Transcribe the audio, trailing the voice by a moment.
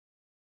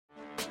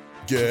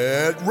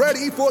Get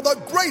ready for the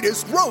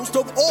greatest roast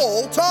of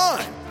all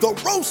time, the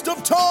Roast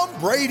of Tom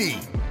Brady,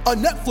 a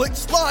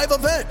Netflix live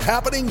event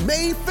happening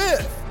May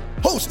 5th.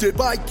 Hosted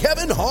by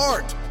Kevin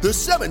Hart, the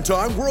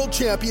 7-time world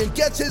champion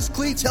gets his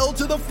cleats held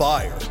to the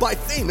fire by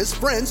famous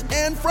friends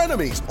and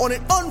frenemies on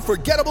an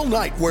unforgettable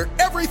night where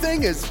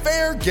everything is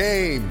fair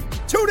game.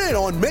 Tune in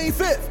on May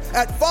 5th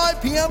at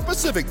 5 p.m.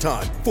 Pacific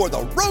time for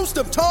the Roast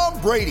of Tom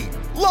Brady,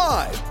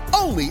 live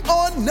only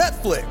on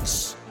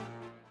Netflix.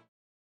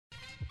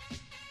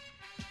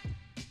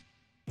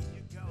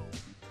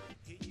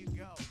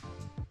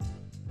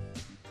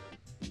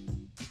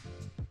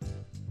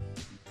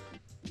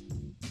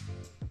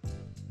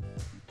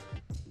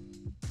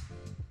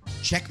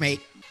 Checkmate.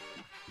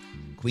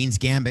 Queen's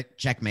Gambit.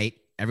 Checkmate.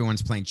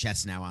 Everyone's playing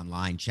chess now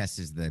online. Chess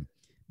is the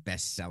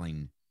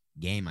best-selling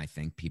game, I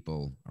think.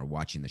 People are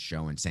watching the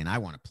show and saying, I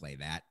want to play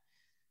that.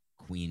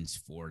 Queen's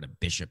 4 to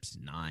Bishop's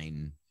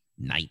 9,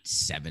 Knight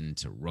 7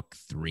 to Rook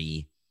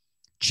 3.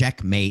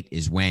 Checkmate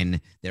is when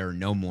there are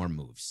no more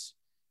moves.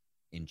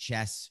 In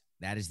chess,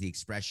 that is the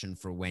expression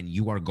for when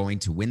you are going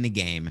to win the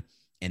game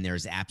and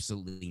there's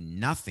absolutely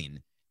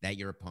nothing that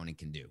your opponent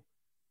can do.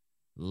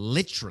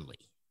 Literally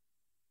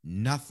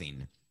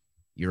nothing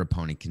your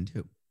opponent can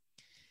do.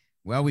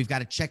 Well, we've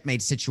got a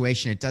checkmate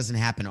situation. It doesn't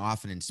happen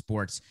often in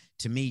sports.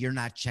 To me, you're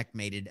not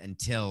checkmated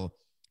until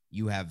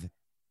you have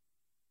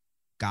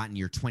gotten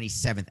your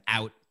 27th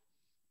out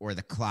or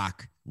the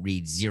clock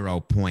reads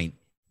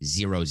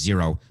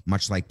 0.00,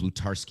 much like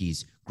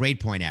Blutarski's grade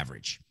point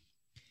average.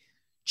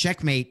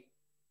 Checkmate,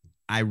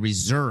 I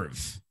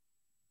reserve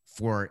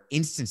for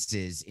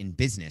instances in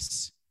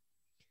business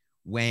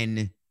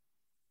when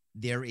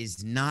there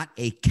is not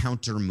a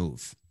counter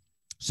move.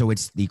 So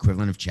it's the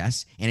equivalent of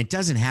chess, and it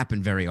doesn't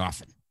happen very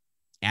often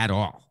at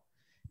all,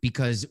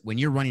 because when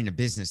you're running a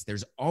business,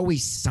 there's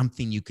always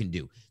something you can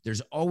do.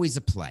 There's always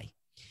a play.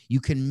 You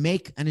can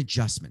make an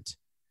adjustment.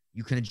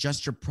 You can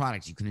adjust your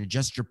product. You can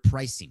adjust your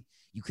pricing.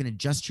 You can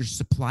adjust your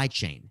supply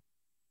chain.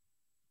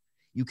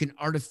 You can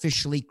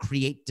artificially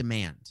create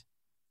demand.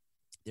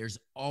 There's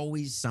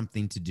always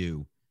something to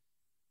do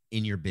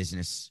in your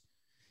business,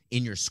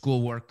 in your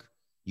schoolwork.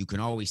 You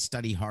can always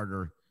study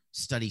harder,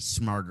 study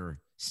smarter,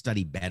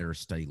 study better,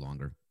 study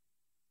longer.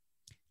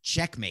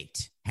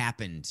 Checkmate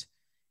happened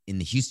in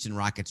the Houston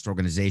Rockets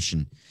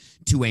organization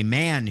to a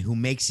man who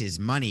makes his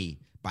money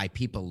by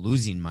people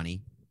losing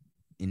money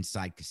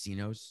inside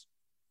casinos.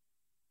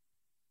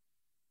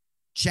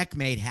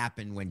 Checkmate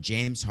happened when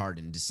James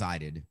Harden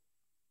decided,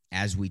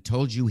 as we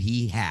told you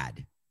he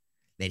had,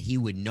 that he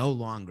would no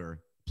longer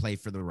play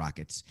for the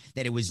Rockets,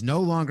 that it was no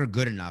longer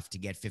good enough to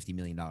get $50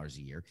 million a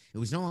year. It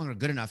was no longer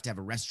good enough to have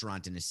a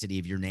restaurant in a city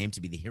of your name,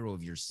 to be the hero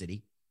of your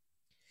city.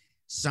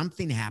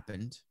 Something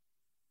happened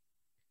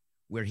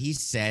where he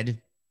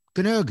said,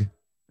 Gnug,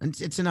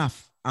 it's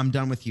enough. I'm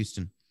done with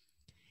Houston.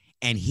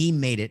 And he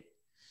made it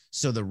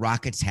so the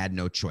Rockets had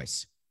no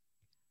choice.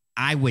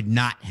 I would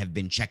not have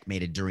been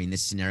checkmated during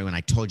this scenario, and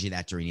I told you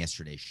that during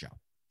yesterday's show.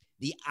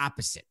 The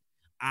opposite.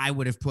 I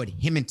would have put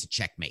him into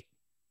checkmate.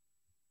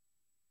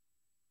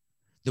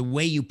 The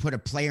way you put a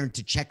player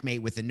into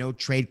checkmate with a no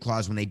trade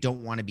clause when they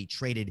don't want to be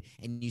traded,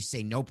 and you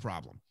say, no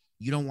problem.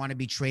 You don't want to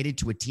be traded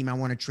to a team I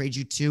want to trade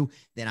you to,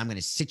 then I'm going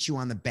to sit you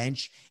on the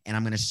bench and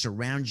I'm going to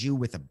surround you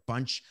with a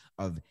bunch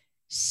of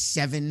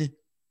 7-star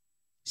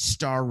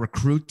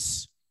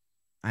recruits.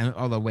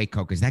 Although, wait,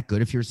 Coke, is that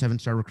good if you're a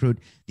 7-star recruit?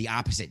 The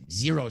opposite,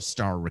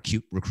 0-star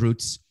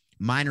recruits,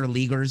 minor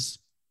leaguers.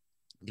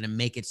 I'm going to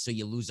make it so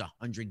you lose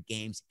 100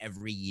 games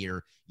every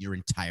year your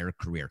entire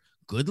career.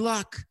 Good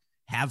luck.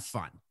 Have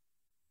fun.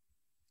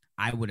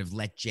 I would have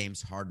let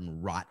James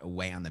Harden rot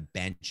away on the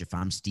bench. If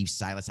I'm Steve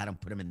Silas, I don't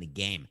put him in the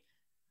game.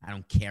 I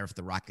don't care if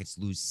the Rockets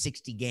lose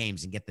 60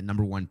 games and get the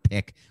number 1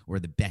 pick or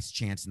the best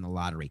chance in the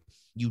lottery.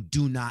 You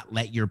do not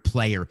let your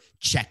player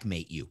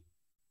checkmate you.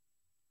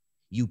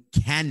 You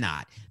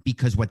cannot,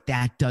 because what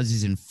that does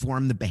is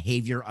inform the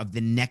behavior of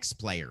the next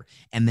player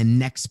and the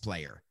next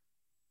player.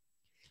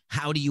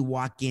 How do you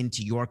walk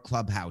into your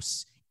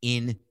clubhouse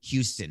in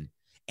Houston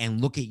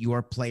and look at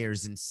your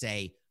players and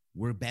say,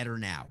 we're better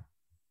now?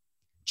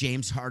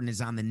 James Harden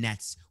is on the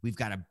Nets. We've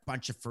got a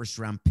bunch of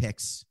first-round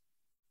picks.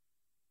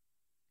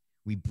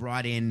 We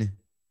brought in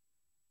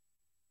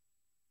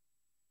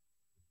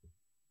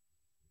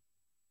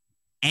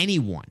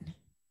anyone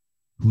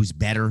who's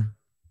better,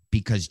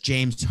 because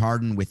James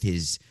Harden, with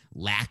his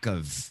lack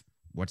of,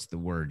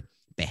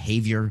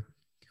 behavior,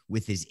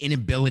 with his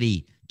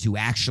inability to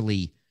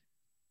actually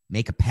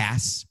make a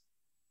pass,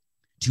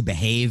 to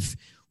behave,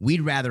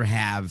 we'd rather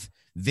have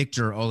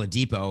Victor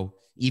Oladipo,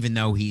 even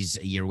though he's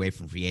a year away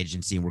from free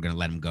agency and we're going to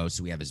let him go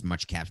so we have as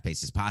much cap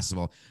space as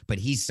possible. But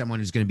he's someone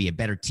who's going to be a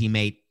better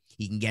teammate.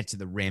 He can get to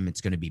the rim.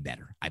 It's going to be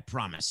better. I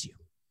promise you.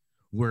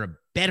 We're a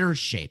better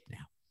shape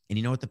now. And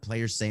you know what the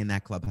players say in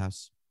that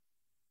clubhouse?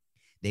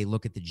 They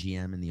look at the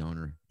GM and the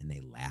owner and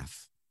they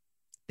laugh.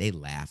 They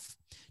laugh.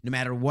 No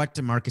matter what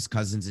DeMarcus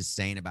Cousins is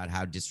saying about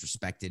how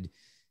disrespected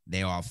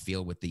they all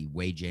feel with the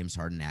way James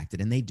Harden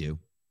acted, and they do.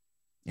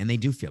 And they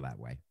do feel that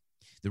way.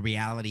 The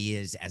reality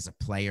is, as a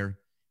player,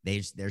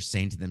 They're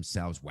saying to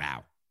themselves,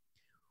 wow,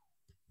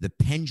 the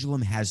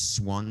pendulum has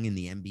swung in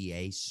the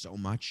NBA so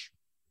much.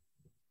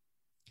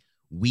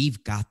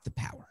 We've got the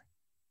power.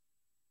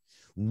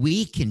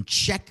 We can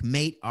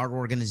checkmate our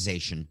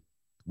organization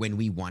when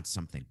we want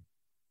something.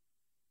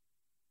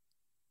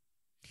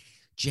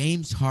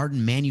 James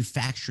Harden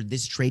manufactured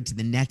this trade to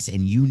the Nets,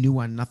 and you knew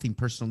on Nothing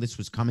Personal this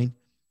was coming.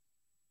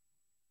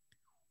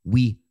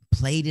 We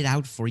played it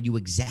out for you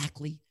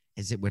exactly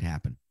as it would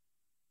happen.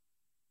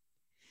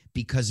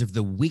 Because of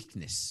the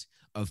weakness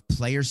of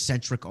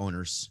player-centric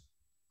owners,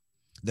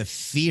 the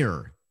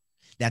fear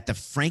that the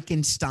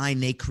Frankenstein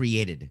they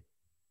created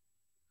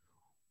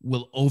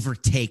will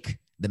overtake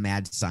the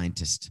mad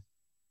scientist.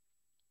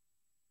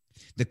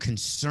 The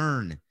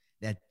concern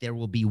that there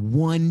will be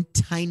one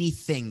tiny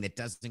thing that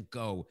doesn't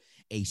go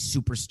a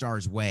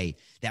superstar's way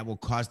that will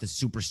cause the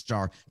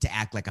superstar to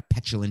act like a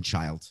petulant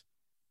child.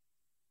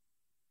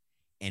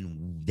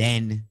 And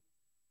then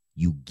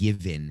you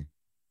give in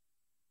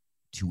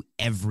to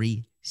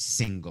every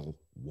single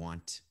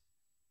want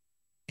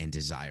and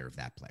desire of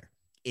that player.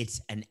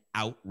 It's an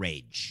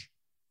outrage.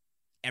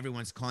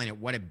 Everyone's calling it,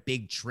 what a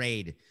big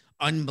trade.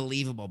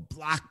 Unbelievable.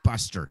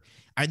 Blockbuster.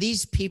 Are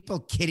these people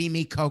kidding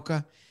me,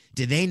 Coca?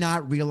 Do they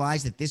not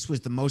realize that this was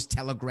the most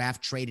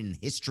telegraphed trade in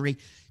history?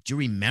 Do you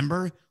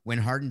remember when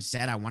Harden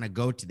said, I want to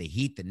go to the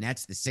Heat, the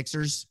Nets, the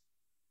Sixers?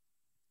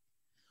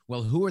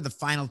 Well, who are the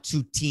final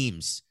two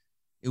teams?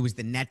 It was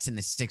the Nets and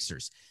the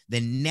Sixers. The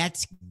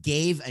Nets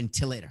gave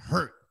until it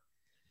hurt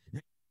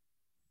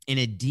in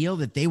a deal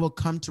that they will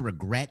come to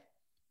regret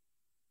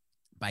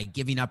by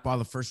giving up all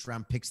the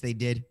first-round picks they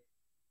did.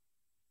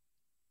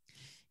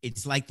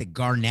 It's like the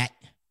Garnett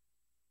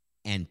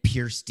and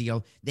Pierce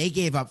deal. They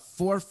gave up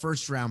 4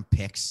 first-round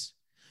picks,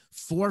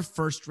 4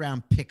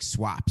 first-round pick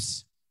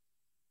swaps.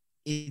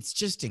 It's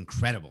just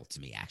incredible to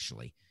me,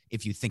 actually,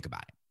 if you think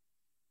about it.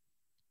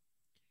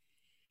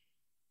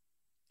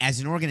 As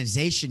an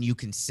organization, you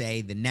can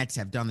say the Nets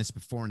have done this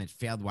before and it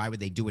failed. Why would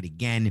they do it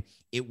again?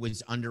 It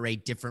was under a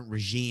different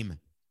regime.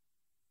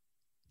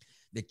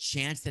 The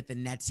chance that the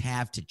Nets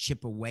have to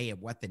chip away at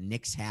what the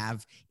Knicks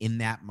have in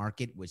that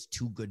market was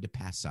too good to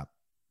pass up.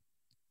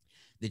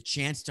 The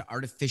chance to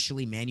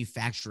artificially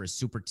manufacture a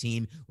super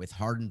team with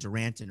Harden,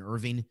 Durant, and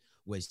Irving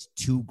was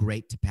too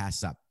great to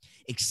pass up.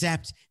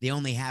 Except they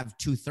only have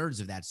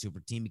 2/3 of that super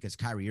team because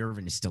Kyrie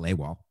Irving is still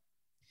AWOL.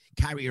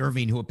 Kyrie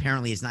Irving, who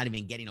apparently is not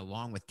even getting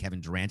along with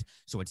Kevin Durant.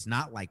 So it's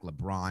not like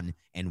LeBron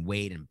and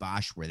Wade and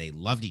Bosh where they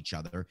loved each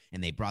other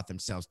and they brought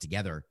themselves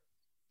together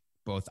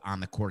both on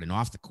the court and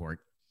off the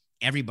court.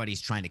 Everybody's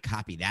trying to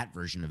copy that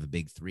version of a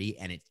big three,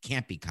 and it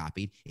can't be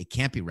copied. It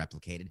can't be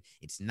replicated.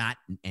 It's not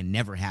and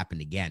never happened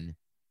again.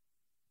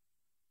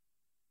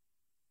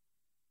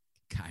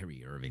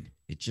 Kyrie Irving,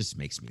 it just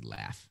makes me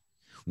laugh.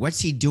 What's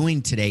he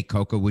doing today,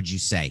 Coco, would you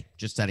say,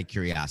 just out of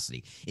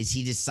curiosity? Is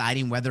he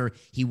deciding whether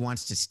he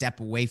wants to step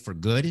away for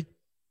good?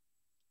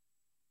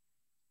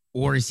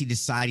 Or is he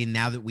deciding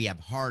now that we have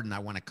Harden, I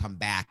want to come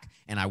back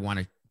and I want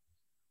to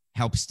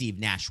help Steve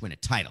Nash win a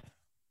title,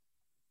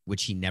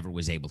 which he never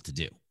was able to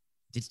do?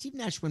 Did Steve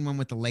Nash win one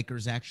with the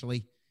Lakers,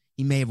 actually?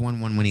 He may have won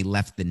one when he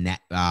left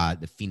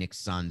the Phoenix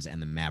Suns and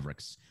the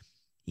Mavericks.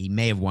 He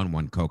may have won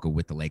one, Coco,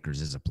 with the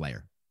Lakers as a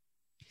player.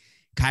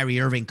 Kyrie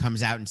Irving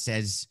comes out and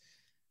says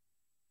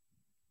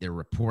there are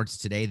reports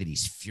today that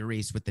he's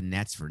furious with the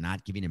Nets for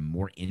not giving him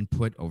more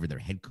input over their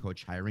head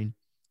coach hiring.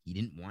 He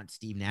didn't want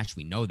Steve Nash.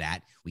 We know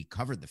that. We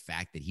covered the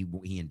fact that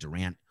he and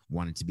Durant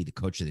wanted to be the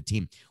coach of the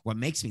team. What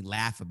makes me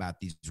laugh about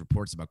these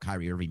reports about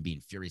Kyrie Irving being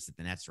furious at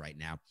the Nets right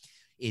now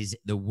is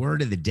the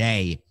word of the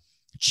day,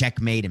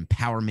 checkmate,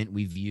 empowerment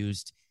we've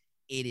used.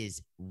 It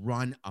is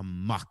run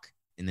amok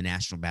in the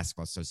National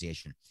Basketball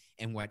Association.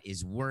 And what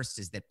is worse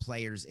is that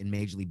players in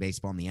Major League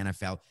Baseball and the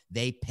NFL,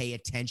 they pay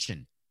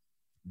attention.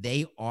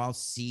 They all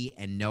see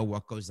and know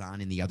what goes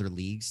on in the other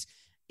leagues.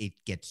 It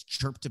gets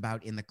chirped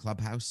about in the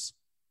clubhouse.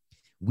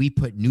 We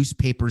put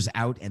newspapers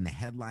out and the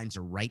headlines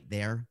are right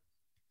there.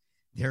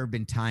 There have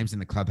been times in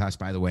the clubhouse,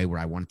 by the way, where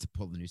I wanted to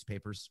pull the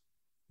newspapers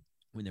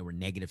when there were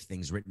negative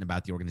things written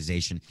about the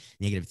organization,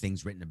 negative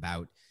things written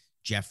about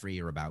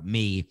Jeffrey or about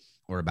me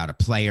or about a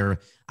player.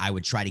 I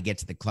would try to get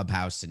to the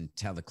clubhouse and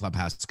tell the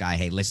clubhouse guy,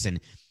 hey,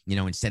 listen,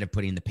 instead of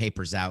putting the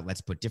papers out,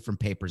 let's put different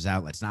papers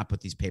out. Let's not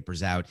put these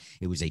papers out.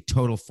 It was a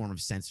total form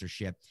of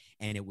censorship,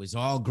 and it was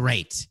all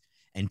great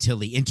until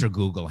the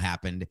Intergoogle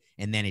happened,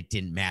 and then it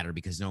didn't matter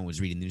because no one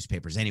was reading the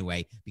newspapers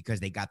anyway because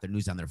they got their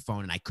news on their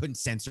phone, and I couldn't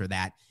censor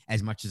that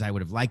as much as I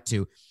would have liked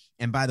to.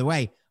 And by the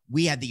way,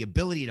 we had the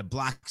ability to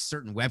block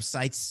certain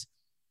websites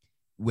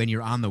when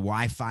you're on the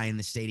Wi-Fi in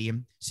the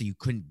stadium, so you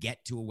couldn't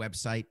get to a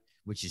website,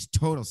 which is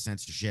total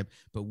censorship,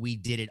 but we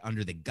did it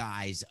under the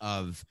guise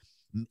of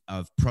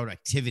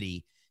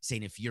productivity,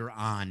 saying if you're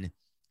on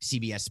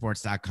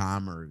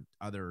CBSSports.com or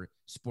other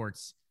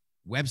sports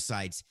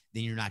websites,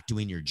 then you're not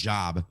doing your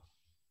job.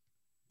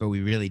 But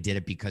we really did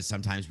it because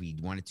sometimes we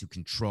wanted to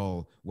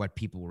control what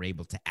people were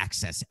able to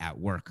access at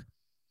work.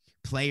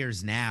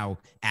 Players now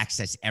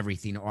access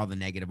everything, all the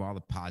negative, all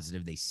the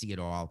positive. They see it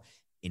all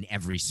in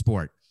every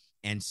sport.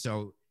 And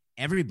so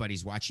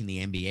everybody's watching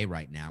the NBA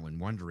right now and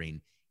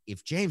wondering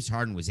if James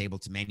Harden was able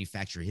to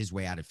manufacture his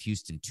way out of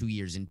Houston 2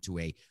 years into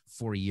a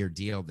 4-year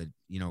deal that,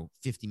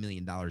 $50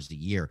 million a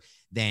year,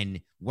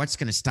 then what's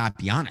going to stop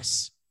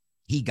Giannis?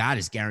 He got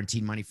his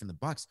guaranteed money from the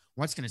Bucks.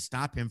 What's going to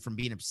stop him from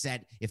being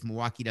upset if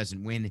Milwaukee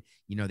doesn't win?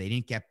 They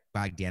didn't get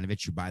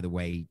Bogdanovich, who, by the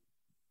way,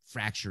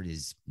 fractured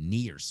his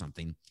knee or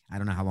something. I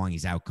don't know how long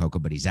he's out, Coco,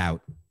 but he's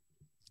out.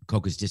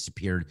 Coco's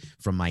disappeared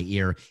from my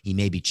ear. He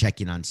may be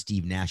checking on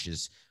Steve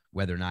Nash's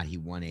whether or not he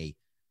won a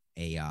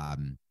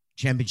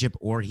championship,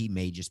 or he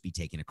may just be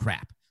taking a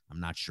crap. I'm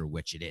not sure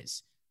which it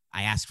is.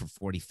 I ask for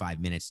 45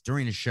 minutes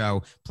during the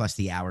show, plus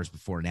the hours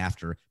before and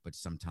after, but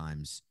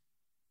sometimes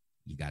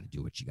you got to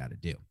do what you got to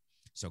do.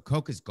 So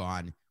Coca's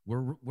gone.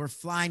 We're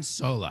flying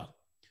solo.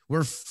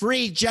 We're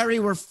free, Jerry.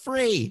 We're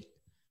free.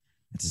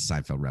 That's a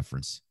Seinfeld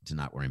reference to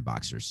not wearing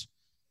boxers,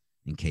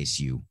 in case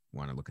you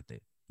want to look at the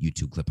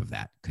YouTube clip of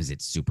that, because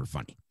it's super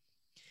funny.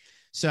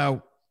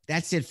 So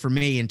that's it for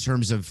me in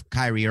terms of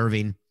Kyrie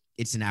Irving.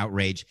 It's an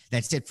outrage.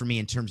 That's it for me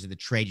in terms of the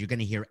trade. You're going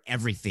to hear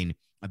everything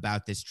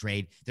about this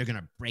trade. They're going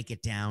to break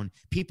it down.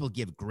 People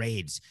give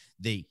grades.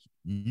 The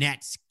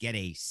Nets get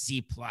a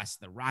C+.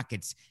 The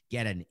Rockets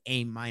get an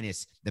A-.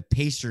 The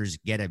Pacers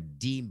get a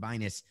D-.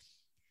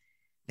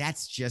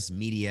 That's just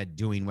media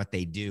doing what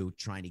they do,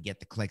 trying to get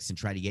the clicks and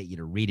try to get you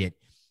to read it.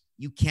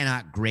 You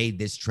cannot grade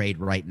this trade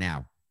right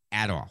now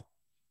at all.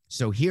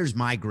 So here's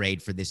my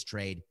grade for this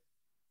trade.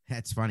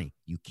 That's funny.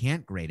 You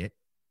can't grade it,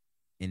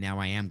 and now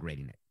I am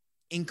grading it.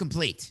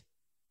 Incomplete.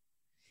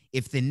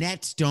 If the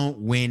Nets don't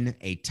win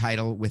a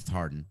title with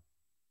Harden,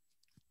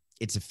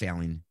 it's a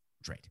failing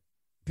trade.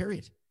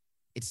 Period.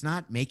 It's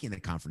not making the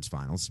conference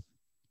finals.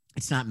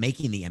 It's not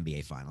making the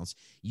NBA finals.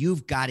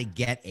 You've got to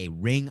get a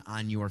ring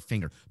on your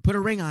finger. Put a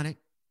ring on it.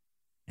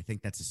 I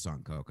think that's a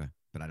song, Coca,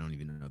 but I don't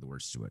even know the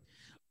words to it.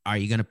 Are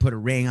you going to put a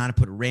ring on it?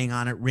 Put a ring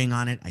on it, ring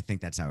on it. I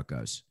think that's how it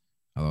goes.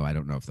 Although I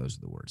don't know if those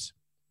are the words.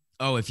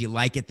 Oh, if you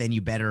like it, then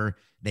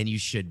you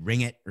should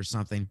ring it or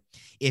something.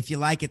 If you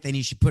like it, then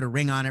you should put a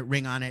ring on it,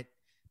 ring on it.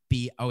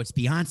 It's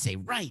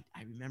Beyonce. Right.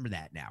 I remember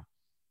that now.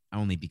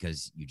 Only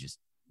because you just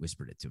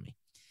whispered it to me.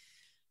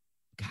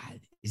 God,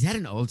 is that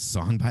an old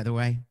song, by the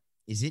way?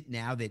 Is it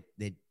now that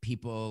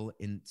people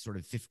in sort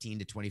of 15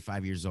 to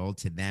 25 years old,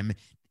 to them,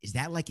 is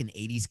that like an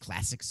 80s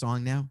classic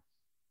song now?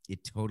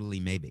 It totally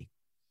may be.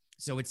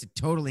 So it's a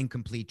total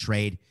incomplete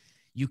trade.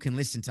 You can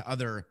listen to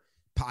other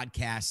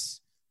podcasts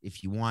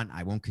if you want.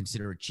 I won't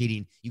consider it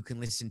cheating. You can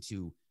listen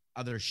to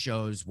other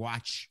shows,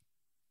 watch,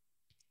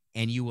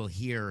 and you will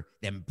hear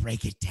them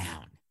break it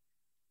down.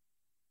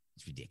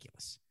 It's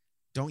ridiculous.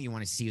 Don't you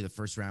want to see who the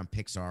first round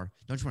picks are?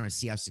 Don't you want to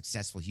see how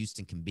successful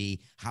Houston can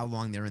be, how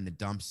long they're in the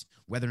dumps,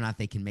 whether or not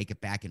they can make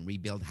it back and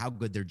rebuild, how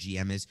good their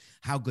GM is,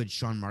 how good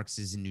Sean Marks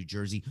is in New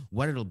Jersey,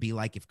 what it'll be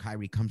like if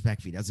Kyrie comes back,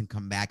 if he doesn't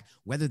come back,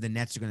 whether the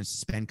Nets are going to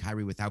suspend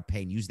Kyrie without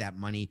pay and use that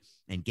money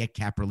and get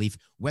cap relief,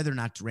 whether or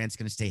not Durant's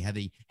going to stay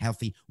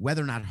healthy,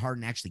 whether or not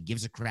Harden actually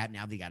gives a crap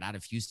now that he got out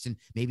of Houston.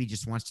 Maybe he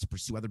just wants to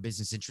pursue other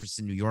business interests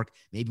in New York.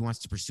 Maybe he wants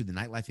to pursue the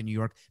nightlife in New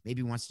York. Maybe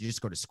he wants to just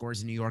go to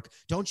Scores in New York.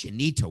 Don't you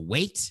need to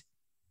wait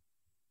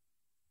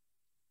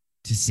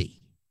to see?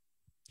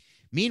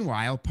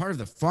 Meanwhile, part of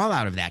the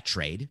fallout of that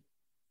trade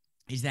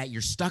is that you're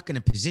stuck in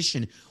a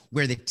position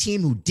where the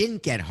team who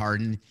didn't get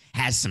Harden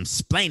has some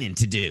splaining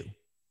to do.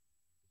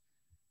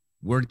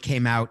 Word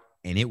came out,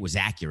 and it was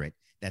accurate,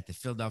 that the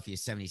Philadelphia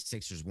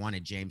 76ers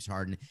wanted James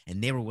Harden,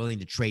 and they were willing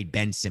to trade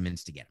Ben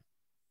Simmons to get him.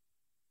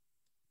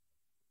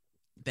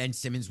 Ben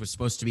Simmons was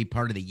supposed to be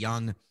part of the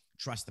young,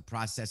 trust the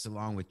process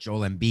along with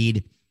Joel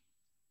Embiid,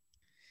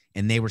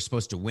 and they were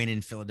supposed to win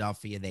in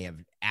Philadelphia. They have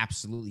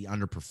absolutely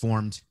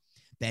underperformed.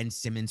 Ben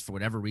Simmons, for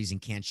whatever reason,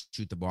 can't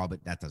shoot the ball,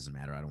 but that doesn't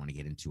matter. I don't want to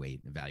get into an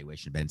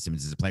evaluation of Ben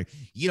Simmons as a player.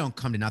 You don't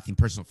come to Nothing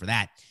Personal for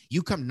that.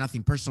 You come to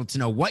Nothing Personal to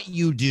know what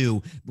you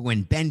do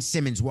when Ben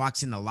Simmons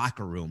walks in the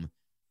locker room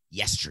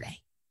yesterday,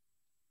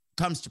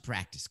 comes to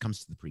practice,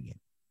 comes to the pregame,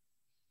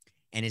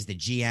 and is the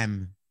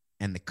GM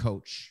and the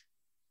coach,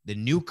 the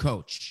new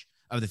coach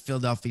of the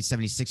Philadelphia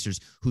 76ers,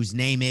 whose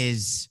name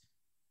is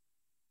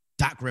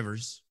Doc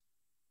Rivers,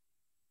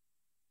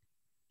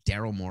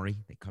 Daryl Morey.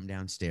 They come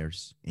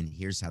downstairs, and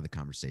here's how the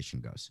conversation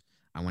goes.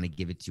 I want to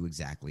give it to you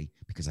exactly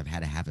because I've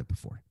had to have it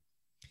before.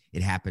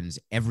 It happens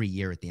every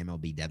year at the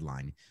MLB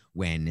deadline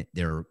when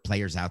there are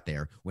players out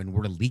there, when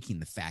we're leaking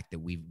the fact that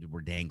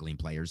we're dangling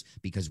players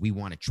because we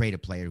want to trade a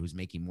player who's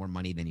making more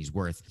money than he's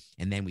worth,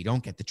 and then we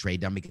don't get the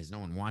trade done because no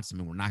one wants him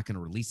and we're not going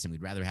to release him.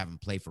 We'd rather have him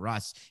play for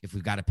us if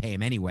we've got to pay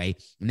him anyway,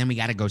 and then we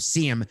got to go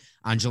see him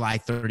on July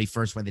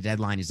 31st when the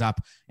deadline is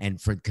up,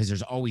 and because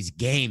there's always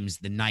games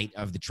the night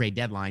of the trade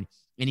deadline,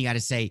 and you got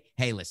to say,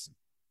 hey, listen,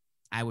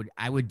 I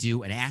would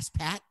do an ass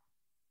pat.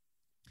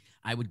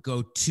 I would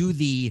go to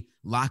the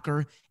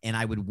locker and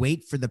I would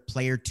wait for the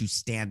player to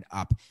stand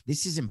up.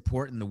 This is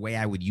important, the way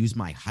I would use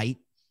my height.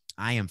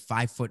 I am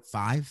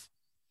 5'5".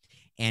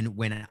 And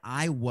when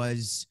I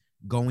was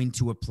going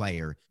to a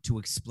player to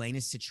explain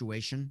a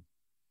situation,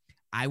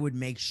 I would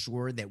make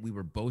sure that we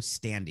were both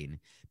standing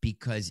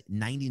because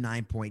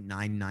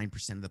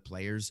 99.99% of the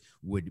players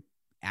would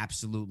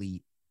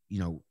absolutely,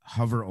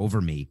 hover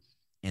over me.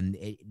 And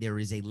there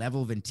is a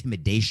level of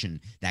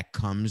intimidation that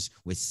comes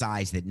with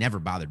size that never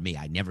bothered me.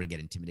 I never get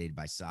intimidated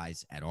by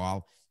size at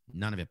all.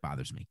 None of it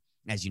bothers me.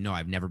 As you know,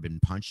 I've never been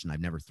punched, and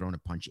I've never thrown a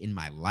punch in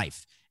my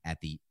life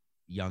at the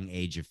young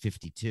age of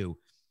 52.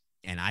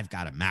 And I've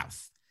got a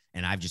mouth,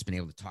 and I've just been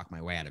able to talk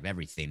my way out of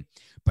everything.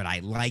 But I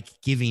like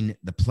giving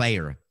the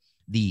player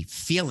the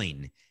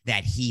feeling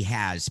that he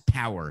has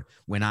power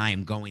when I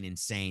am going and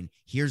saying,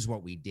 here's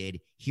what we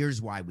did.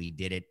 Here's why we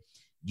did it.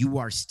 You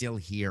are still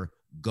here.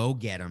 Go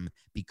get them,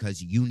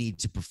 because you need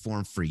to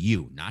perform for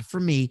you, not for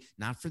me,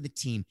 not for the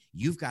team.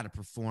 You've got to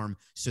perform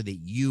so that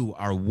you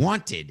are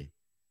wanted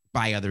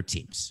by other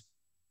teams.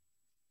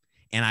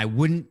 And I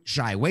wouldn't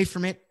shy away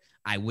from it.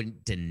 I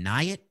wouldn't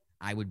deny it.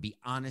 I would be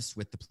honest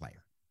with the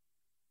player.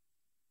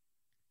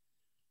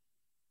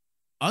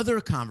 Other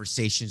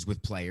conversations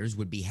with players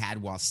would be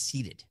had while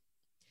seated.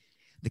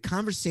 The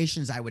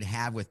conversations I would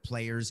have with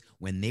players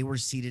when they were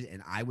seated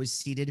and I was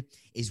seated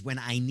is when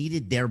I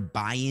needed their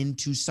buy-in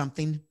to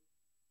something,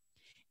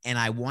 and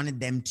I wanted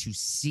them to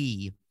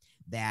see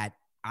that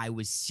I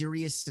was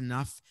serious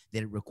enough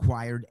that it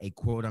required a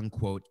quote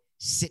unquote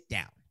sit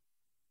down.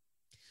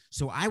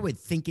 So I would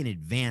think in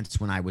advance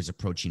when I was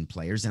approaching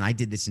players, and I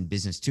did this in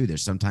business too.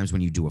 There's sometimes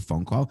when you do a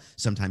phone call,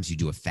 sometimes you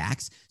do a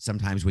fax,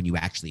 sometimes when you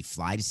actually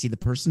fly to see the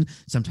person,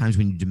 sometimes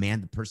when you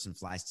demand the person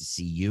flies to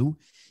see you.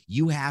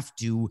 You have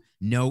to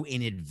know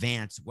in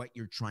advance what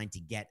you're trying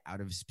to get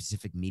out of a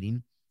specific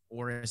meeting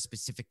or a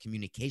specific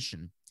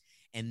communication,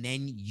 and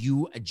then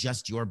you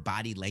adjust your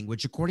body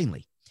language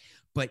accordingly.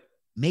 But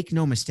make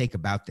no mistake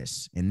about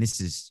this, and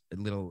this is a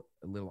little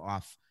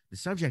off the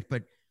subject,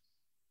 but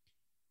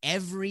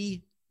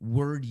every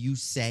word you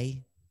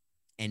say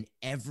and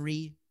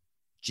every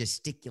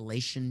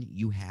gesticulation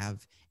you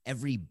have,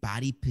 every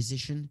body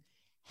position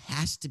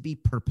has to be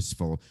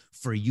purposeful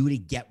for you to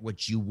get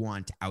what you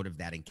want out of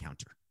that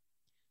encounter.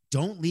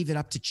 Don't leave it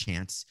up to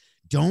chance.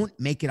 Don't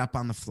make it up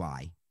on the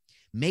fly.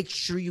 Make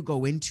sure you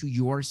go into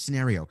your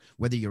scenario,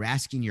 whether you're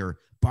asking your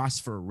boss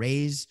for a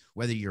raise,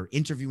 whether you're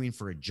interviewing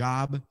for a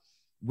job,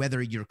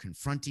 whether you're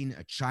confronting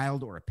a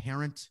child or a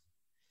parent.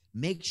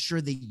 Make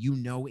sure that you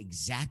know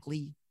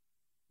exactly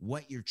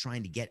what you're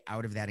trying to get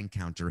out of that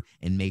encounter,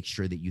 and make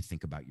sure that you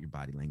think about your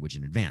body language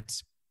in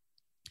advance.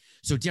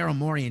 So Daryl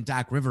Morey and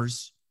Doc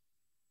Rivers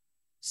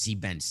see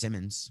Ben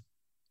Simmons.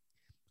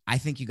 I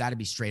think you got to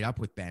be straight up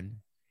with Ben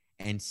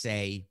and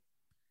say,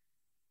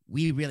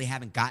 we really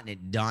haven't gotten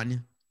it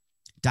done.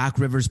 Doc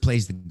Rivers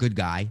plays the good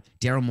guy.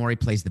 Daryl Morey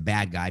plays the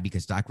bad guy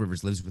because Doc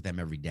Rivers lives with them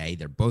every day.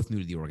 They're both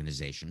new to the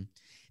organization.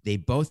 They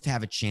both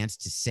have a chance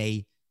to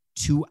say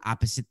two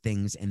opposite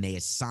things, and they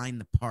assign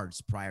the parts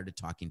prior to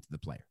talking to the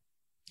player.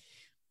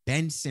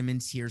 Ben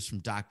Simmons hears from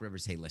Doc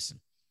Rivers, hey, listen,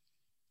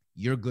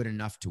 you're good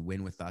enough to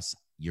win with us.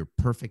 You're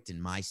perfect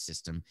in my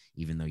system,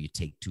 even though you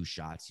take 2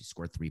 shots, you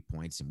score 3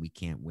 points, and we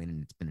can't win,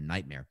 and it's been a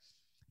nightmare.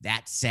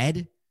 That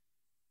said,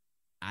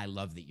 I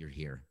love that you're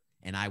here,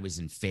 and I was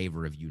in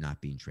favor of you not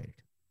being traded.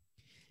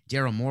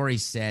 Daryl Morey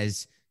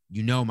says,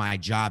 my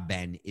job,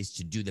 Ben, is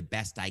to do the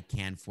best I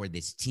can for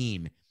this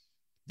team.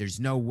 There's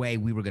no way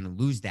we were going to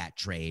lose that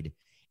trade,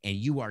 and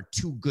you are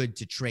too good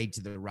to trade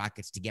to the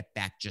Rockets to get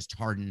back just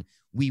Harden.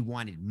 We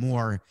wanted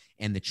more,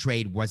 and the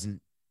trade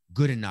wasn't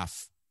good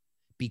enough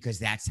because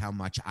that's how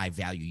much I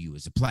value you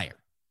as a player.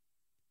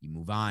 You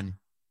move on.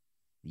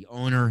 The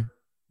owner,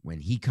 when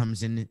he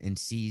comes in and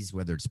sees,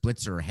 whether it's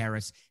Blitzer or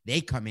Harris,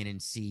 they come in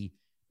and see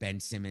Ben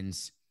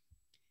Simmons.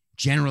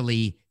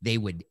 Generally, they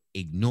would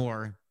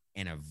ignore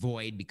and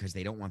avoid because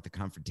they don't want the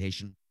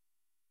confrontation.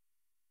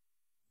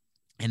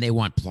 And they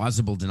want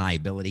plausible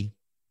deniability,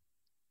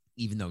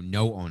 even though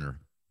no owner,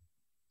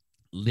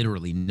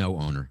 literally no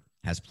owner,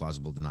 has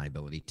plausible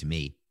deniability to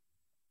me,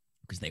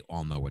 because they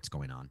all know what's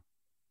going on.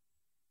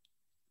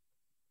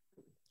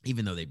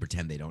 Even though they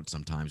pretend they don't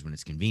sometimes when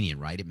it's convenient,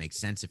 right? It makes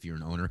sense if you're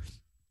an owner.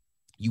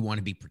 You want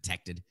to be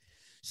protected.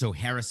 So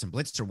Harris and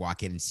Blitzer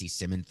walk in and see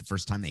Simmons the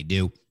first time they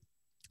do,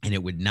 and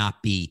it would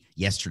not be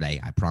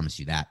yesterday, I promise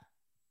you that.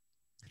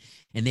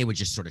 And they would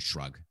just sort of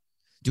shrug,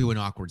 do an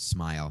awkward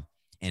smile,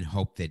 and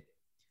hope that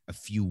a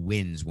few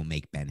wins will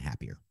make Ben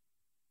happier.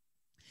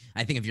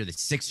 I think if you're the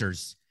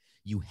Sixers,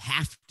 you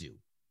have to,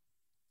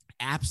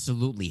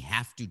 absolutely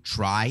have to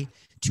try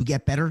to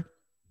get better.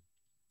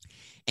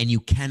 And you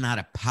cannot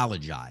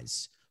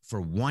apologize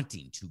for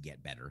wanting to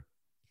get better.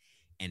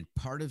 And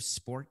part of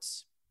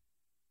sports,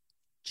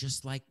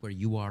 just like where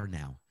you are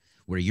now,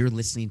 where you're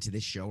listening to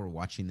this show or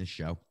watching this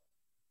show,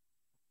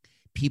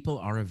 people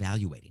are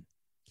evaluating.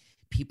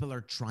 People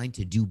are trying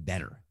to do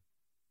better.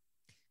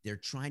 They're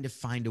trying to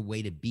find a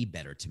way to be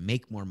better, to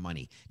make more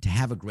money, to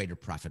have a greater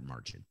profit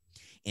margin.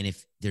 And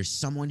if there's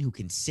someone who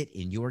can sit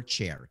in your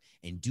chair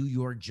and do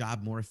your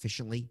job more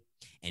efficiently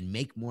and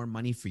make more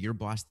money for your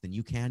boss than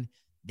you can,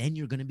 then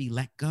you're going to be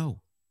let go.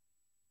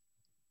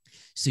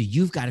 So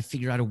you've got to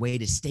figure out a way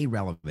to stay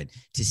relevant,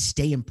 to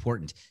stay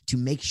important, to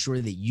make sure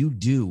that you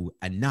do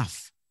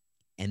enough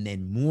and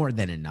then more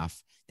than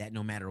enough that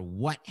no matter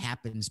what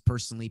happens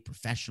personally,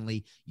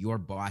 professionally, your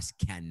boss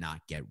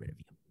cannot get rid of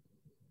you.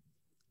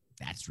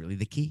 That's really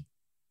the key.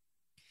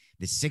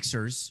 The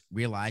Sixers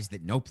realized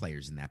that no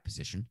player's in that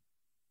position.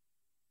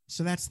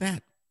 So that's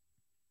that.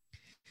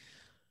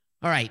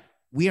 All right.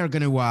 We are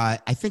going to, I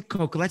think,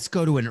 Coca, let's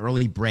go to an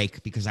early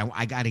break because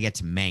I got to get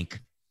to Mank.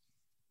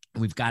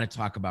 We've got to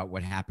talk about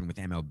what happened with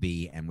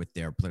MLB and with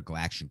their political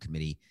action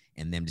committee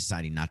and them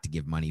deciding not to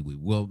give money. We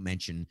will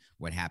mention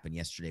what happened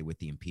yesterday with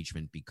the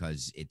impeachment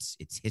because it's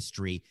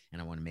history, and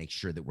I want to make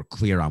sure that we're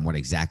clear on what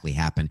exactly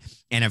happened.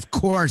 And of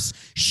course,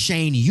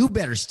 Shane, you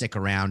better stick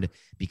around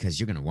because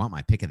you're going to want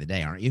my pick of the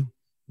day, aren't you?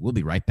 We'll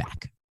be right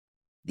back.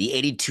 The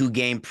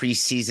 82-game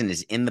preseason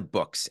is in the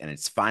books, and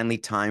it's finally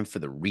time for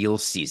the real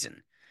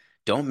season.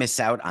 Don't miss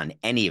out on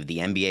any of the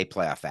NBA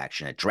playoff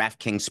action at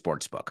DraftKings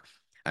Sportsbook,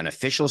 an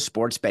official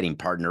sports betting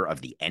partner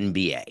of the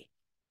NBA.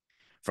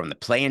 From the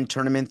play-in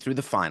tournament through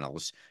the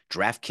finals,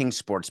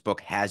 DraftKings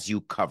Sportsbook has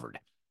you covered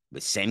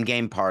with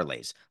same-game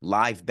parlays,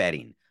 live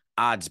betting,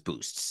 odds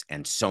boosts,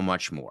 and so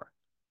much more.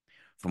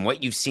 From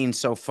what you've seen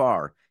so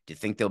far, do you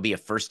think there'll be a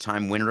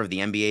first-time winner of the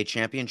NBA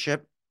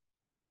championship?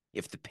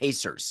 If the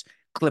Pacers,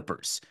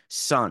 Clippers,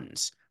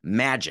 Suns,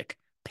 Magic,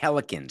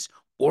 Pelicans,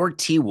 or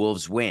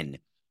T-Wolves win,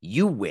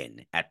 you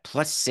win at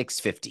plus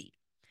 650.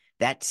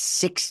 That's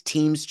 6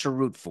 teams to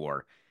root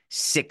for,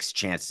 6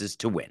 chances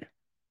to win.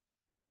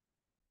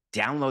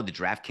 Download the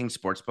DraftKings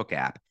Sportsbook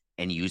app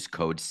and use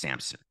code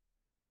SAMSON.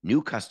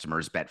 New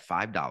customers bet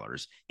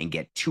 $5 and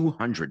get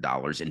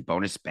 $200 in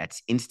bonus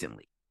bets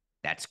instantly.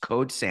 That's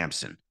code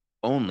SAMSON,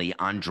 only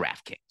on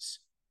DraftKings.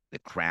 The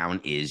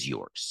crown is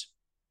yours.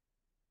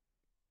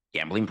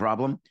 Gambling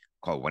problem?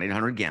 Call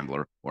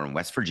 1-800-GAMBLER, or in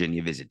West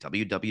Virginia, visit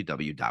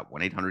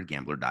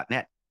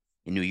www.1800gambler.net.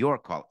 In New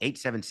York, call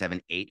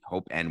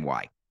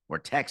 877-8-HOPE-NY or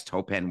text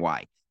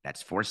HOPE-NY.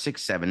 That's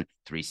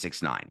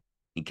 467-369.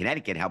 In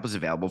Connecticut, help is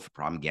available for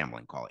problem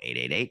gambling. Call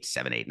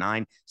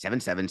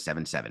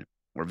 888-789-7777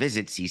 or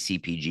visit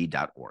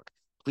ccpg.org.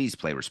 Please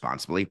play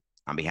responsibly.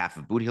 On behalf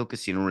of Boot Hill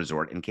Casino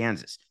Resort in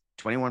Kansas,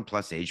 21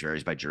 plus age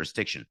varies by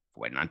jurisdiction.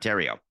 Void in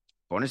Ontario.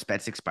 Bonus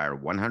bets expire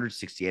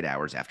 168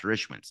 hours after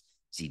issuance.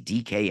 See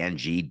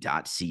dkng.co/bball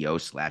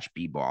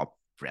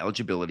for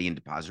eligibility and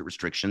deposit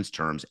restrictions,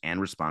 terms,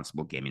 and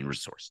responsible gaming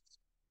resources.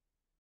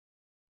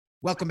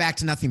 Welcome back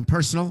to Nothing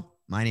Personal.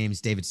 My name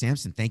is David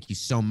Sampson. Thank you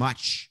so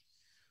much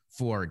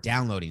for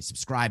downloading,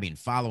 subscribing,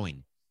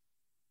 following,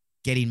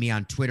 getting me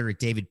on Twitter at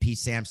David P.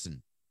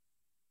 Sampson,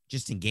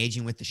 just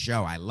engaging with the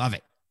show. I love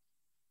it.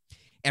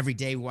 Every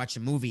day we watch a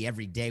movie.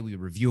 Every day we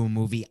review a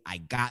movie. I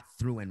got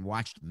through and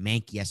watched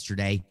Mank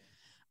yesterday.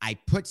 I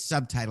put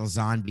subtitles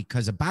on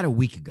because about a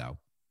week ago,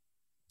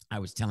 I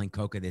was telling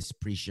Coca this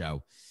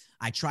pre-show.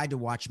 I tried to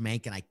watch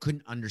Mank and I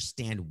couldn't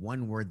understand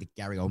one word that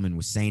Gary Oldman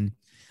was saying.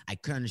 I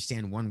couldn't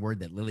understand one word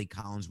that Lily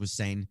Collins was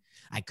saying.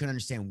 I couldn't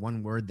understand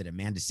one word that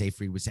Amanda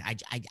Seyfried was saying.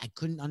 I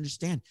couldn't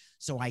understand.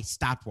 So I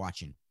stopped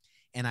watching.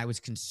 And I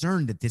was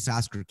concerned that this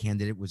Oscar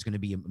candidate was going to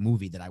be a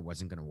movie that I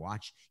wasn't going to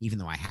watch, even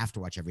though I have to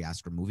watch every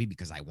Oscar movie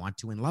because I want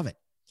to and love it.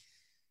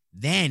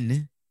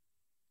 Then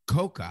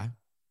Coca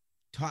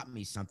taught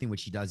me something,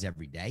 which he does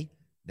every day,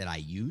 that I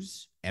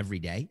use every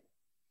day.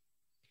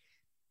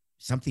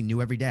 Something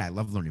new every day. I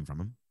love learning from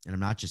him. And I'm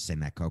not just saying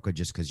that, Coca,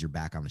 just because you're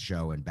back on the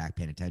show and back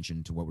paying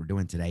attention to what we're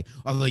doing today.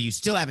 Although you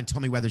still haven't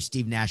told me whether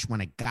Steve Nash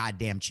won a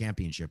goddamn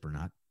championship or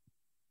not.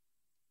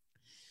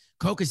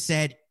 Coca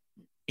said,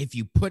 if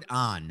you put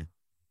on,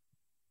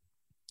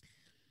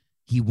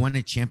 he won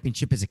a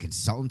championship as a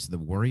consultant to the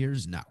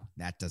Warriors. No,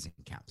 that doesn't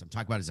count. I'm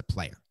talking about as a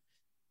player.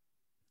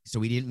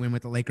 So he didn't win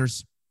with the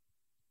Lakers,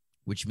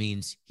 which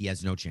means he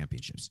has no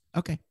championships.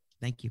 Okay,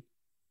 thank you.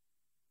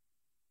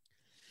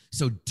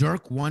 So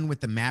Dirk won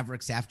with the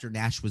Mavericks after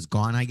Nash was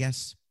gone, I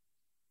guess.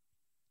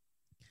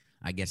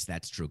 I guess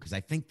that's true because I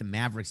think the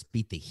Mavericks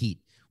beat the Heat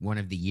one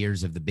of the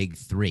years of the big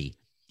three.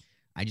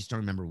 I just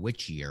don't remember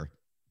which year.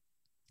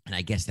 And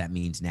I guess that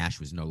means Nash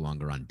was no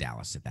longer on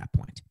Dallas at that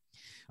point.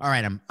 All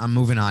right, I'm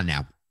moving on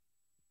now.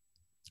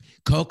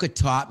 Coca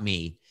taught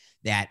me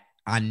that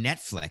on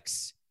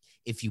Netflix,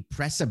 if you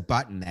press a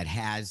button that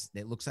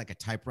looks like a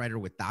typewriter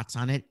with dots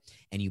on it,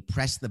 and you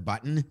press the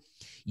button,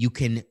 you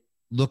can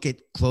look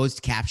at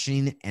closed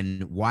captioning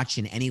and watch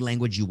in any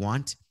language you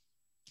want.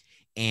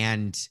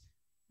 And,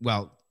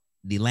 well,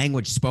 the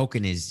language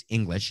spoken is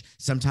English.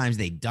 Sometimes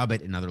they dub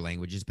it in other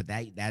languages, but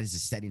that is a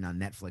setting on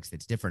Netflix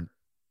that's different.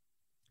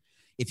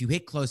 If you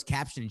hit closed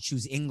caption and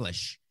choose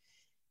English,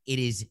 it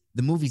is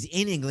the movie's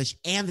in English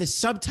and the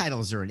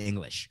subtitles are in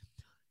English.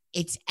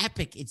 It's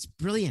epic. It's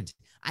brilliant.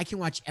 I can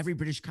watch every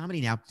British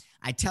comedy now.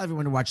 I tell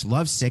everyone to watch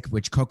Lovesick,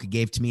 which Coca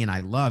gave to me and I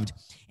loved.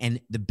 And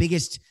the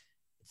biggest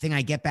thing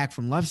I get back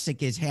from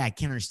Lovesick is, hey, I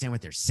can't understand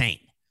what they're saying.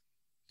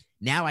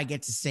 Now I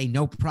get to say,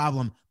 no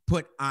problem,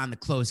 put on the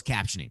closed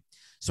captioning.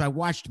 So I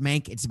watched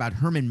Mank. It's about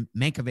Herman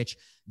Mankiewicz,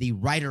 the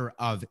writer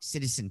of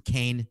Citizen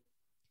Kane,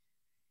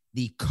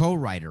 the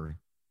co-writer,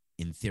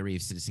 in theory,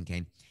 of Citizen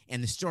Kane,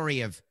 and the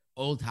story of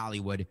old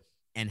Hollywood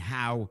and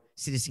how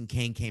Citizen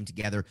Kane came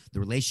together, the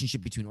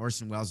relationship between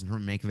Orson Welles and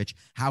Herman Mankiewicz,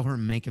 how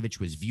Herman Mankiewicz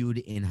was viewed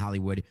in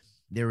Hollywood.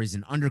 There is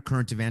an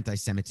undercurrent of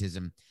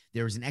anti-Semitism.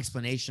 There is an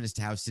explanation as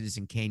to how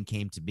Citizen Kane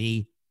came to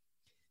be.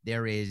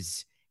 There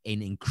is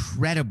an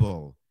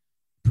incredible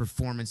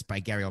performance by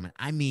Gary Oldman.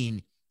 I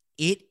mean,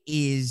 it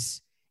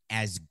is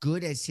as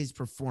good as his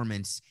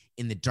performance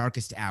in The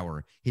Darkest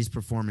Hour, his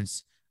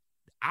performance,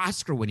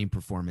 Oscar-winning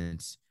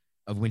performance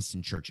of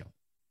Winston Churchill.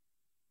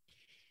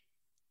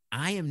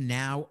 I am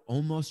now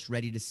almost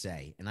ready to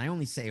say, and I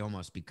only say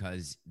almost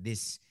because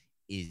this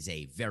is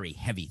a very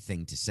heavy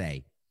thing to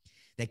say,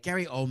 that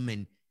Gary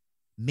Oldman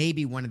may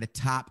be one of the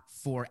top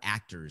 4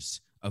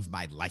 actors of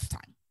my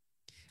lifetime.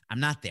 I'm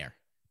not there,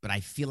 but I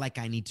feel like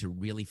I need to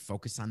really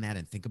focus on that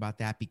and think about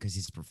that because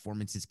his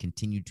performances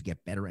continue to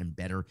get better and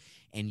better.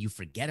 And you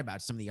forget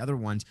about some of the other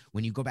ones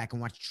when you go back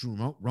and watch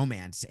True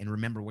Romance and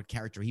remember what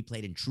character he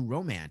played in True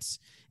Romance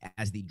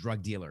as the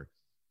drug dealer.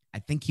 I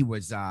think he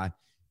was, and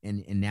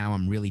now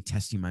I'm really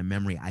testing my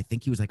memory. I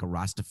think he was like a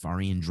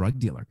Rastafarian drug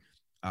dealer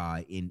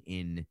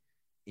in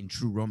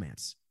True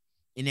Romance.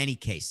 In any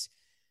case,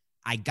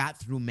 I got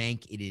through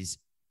Mank. It is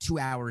 2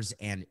 hours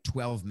and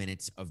 12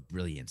 minutes of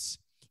brilliance.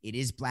 It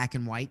is black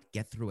and white.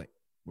 Get through it.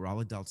 We're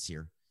all adults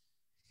here.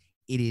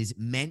 It is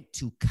meant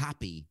to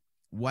copy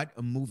what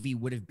a movie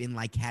would have been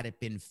like had it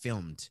been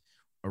filmed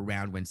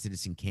around when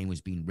Citizen Kane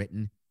was being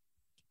written.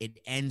 It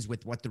ends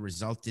with what the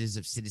result is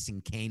of Citizen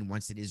Kane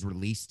once it is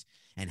released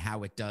and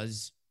how it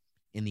does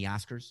in the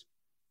Oscars.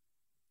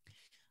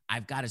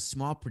 I've got a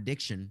small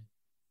prediction.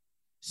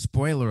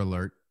 Spoiler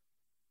alert.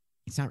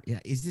 It's not. Yeah,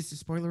 is this a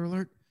spoiler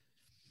alert?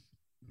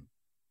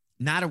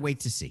 Not a wait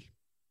to see.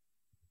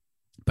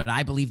 But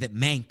I believe that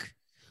Mank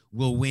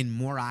will win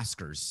more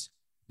Oscars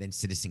than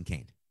Citizen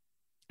Kane.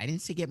 I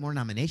didn't say get more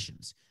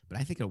nominations, but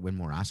I think it'll win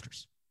more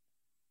Oscars.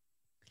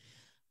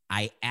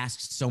 I ask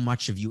so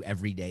much of you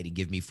every day to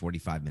give me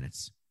 45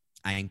 minutes.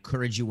 I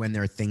encourage you when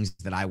there are things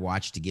that I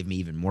watch to give me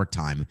even more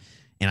time.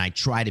 And I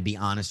try to be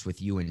honest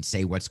with you and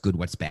say what's good,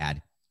 what's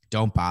bad.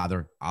 Don't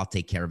bother. I'll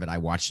take care of it. I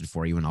watched it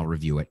for you and I'll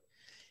review it.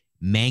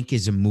 Mank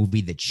is a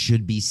movie that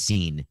should be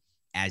seen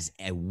as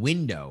a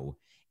window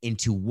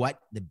into what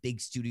the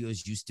big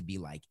studios used to be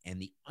like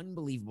and the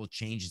unbelievable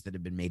changes that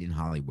have been made in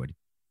Hollywood.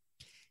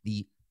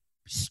 The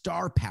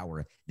star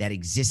power that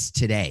exists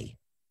today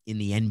in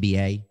the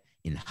NBA,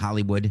 in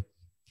Hollywood.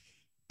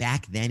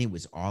 Back then, it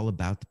was all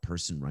about the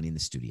person running the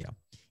studio.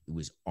 It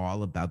was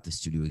all about the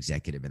studio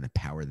executive and the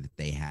power that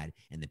they had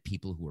and the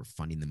people who were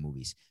funding the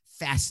movies.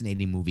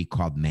 Fascinating movie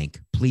called Mank.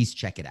 Please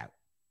check it out.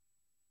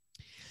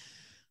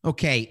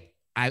 Okay,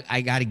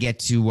 I got to get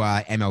to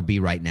MLB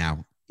right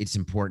now. It's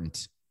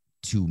important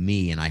to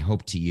me, and I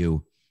hope to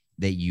you,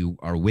 that you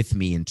are with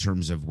me in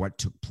terms of what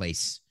took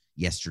place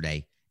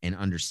yesterday and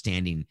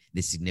understanding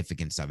the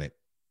significance of it.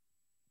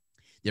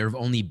 There have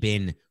only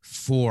been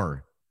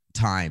 4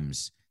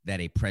 times that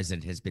a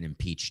president has been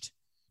impeached: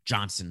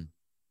 Johnson,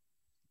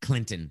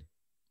 Clinton,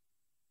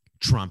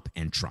 Trump,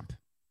 and Trump.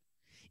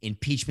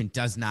 Impeachment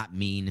does not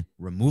mean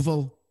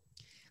removal.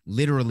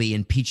 Literally,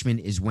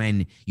 impeachment is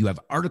when you have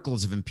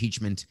articles of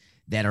impeachment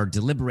that are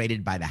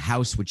deliberated by the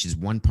House, which is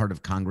one part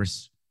of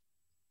Congress,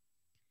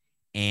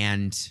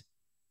 and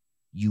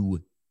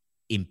you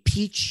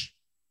impeach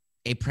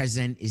a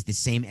president is the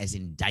same as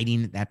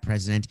indicting that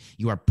president.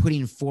 You are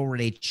putting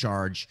forward a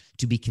charge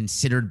to be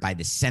considered by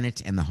the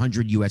Senate and the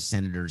 100 U.S.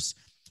 senators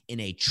in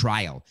a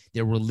trial.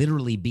 There will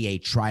literally be a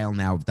trial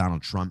now of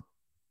Donald Trump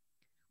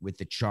with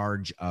the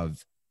charge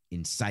of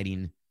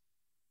inciting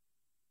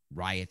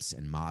riots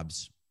and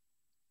mobs.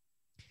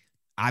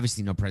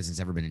 Obviously, no president's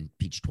ever been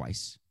impeached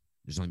twice.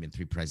 There's only been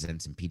 3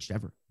 presidents impeached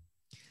ever.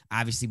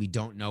 Obviously, we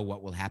don't know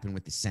what will happen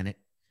with the Senate.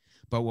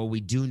 But what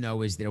we do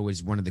know is there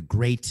was one of the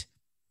great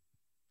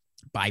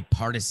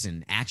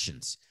bipartisan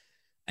actions.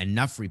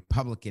 Enough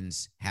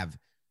Republicans have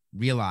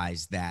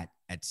realized that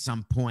at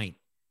some point,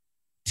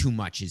 too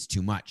much is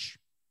too much.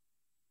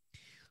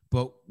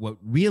 But what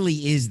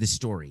really is the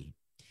story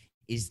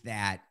is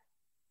that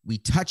we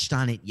touched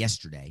on it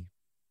yesterday,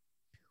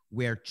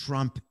 where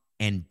Trump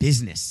and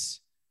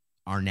business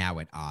are now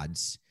at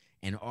odds,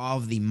 and all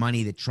of the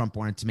money that Trump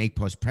wanted to make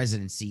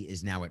post-presidency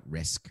is now at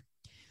risk.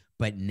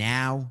 But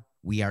now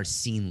we are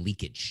seeing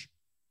leakage.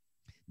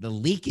 The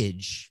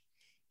leakage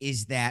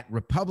is that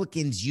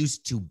Republicans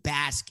used to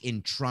bask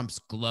in Trump's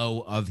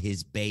glow of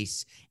his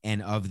base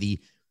and of the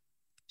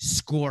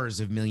scores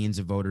of millions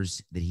of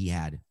voters that he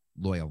had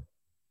loyal.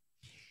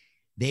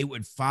 They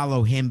would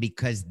follow him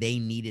because they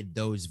needed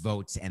those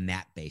votes and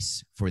that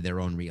base for their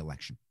own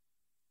reelection.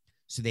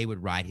 So they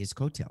would ride his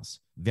coattails.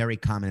 Very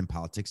common in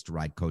politics to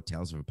ride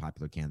coattails of a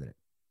popular candidate.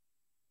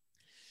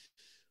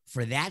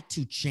 For that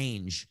to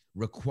change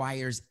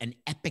requires an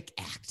epic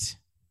act.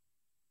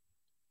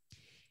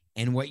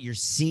 And what you're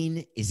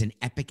seeing is an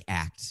epic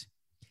act,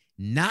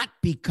 not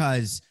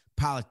because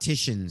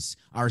politicians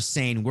are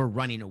saying we're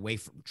running away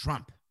from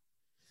Trump.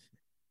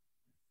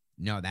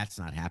 No, that's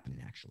not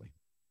happening, actually.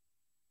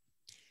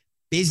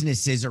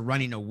 Businesses are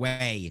running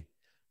away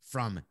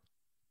from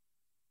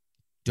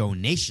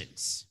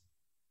donations.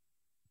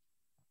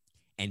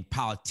 And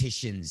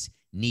politicians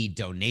need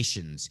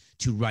donations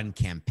to run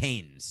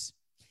campaigns.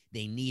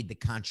 They need the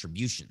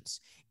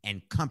contributions.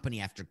 And company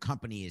after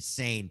company is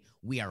saying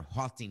we are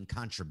halting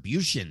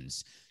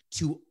contributions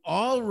to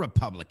all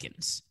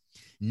Republicans,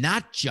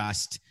 not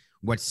just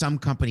what some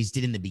companies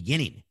did in the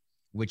beginning,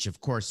 which of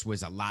course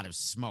was a lot of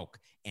smoke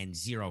and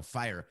zero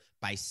fire,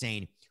 by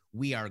saying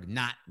we are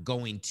not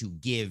going to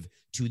give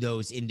to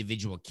those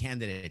individual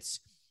candidates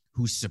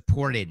who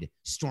supported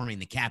storming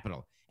the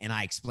Capitol. And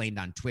I explained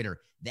on Twitter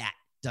that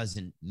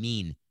doesn't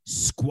mean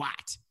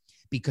squat,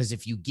 because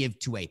if you give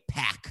to a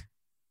PAC,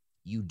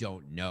 you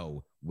don't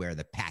know where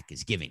the PAC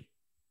is giving.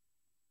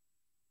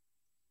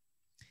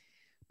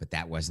 But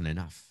that wasn't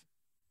enough.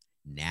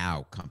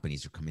 Now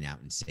companies are coming out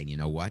and saying, you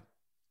know what?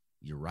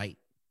 You're right.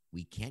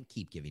 We can't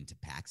keep giving to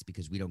PACs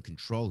because we don't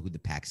control who the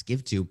PACs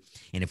give to.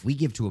 And if we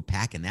give to a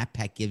PAC and that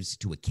PAC gives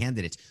to a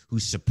candidate who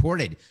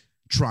supported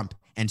Trump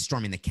and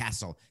storming the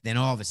castle, then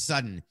all of a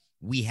sudden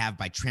we have,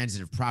 by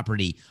transitive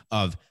property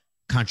of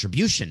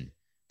contribution,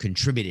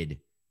 contributed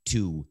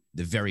to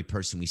the very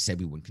person we said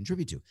we wouldn't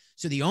contribute to.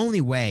 So the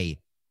only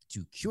way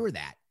to cure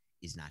that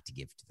is not to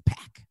give to the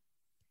PAC.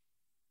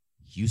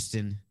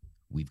 Houston,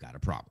 we've got a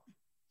problem.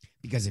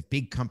 Because if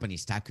big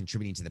companies stop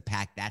contributing to the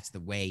PAC, that's the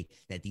way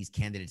that these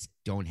candidates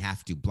don't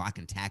have to block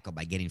and tackle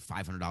by getting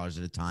 $500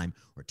 at a time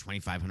or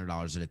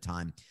 $2,500 at a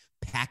time.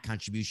 PAC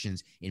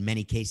contributions in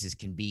many cases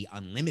can be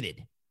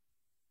unlimited.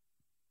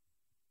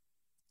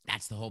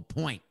 That's the whole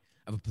point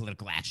of a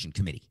political action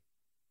committee.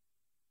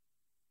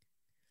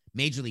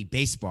 Major League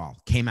Baseball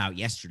came out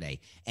yesterday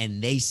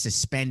and they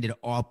suspended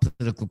all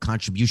political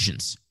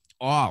contributions,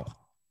 all.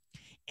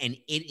 And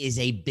it is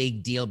a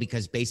big deal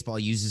because baseball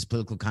uses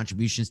political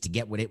contributions to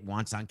get what it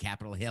wants on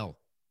Capitol Hill.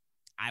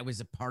 I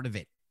was a part of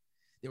it.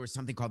 There was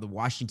something called the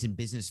Washington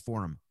Business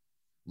Forum,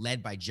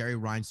 led by Jerry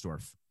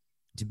Reinsdorf.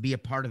 To be a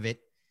part of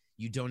it,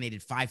 you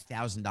donated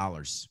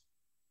 $5,000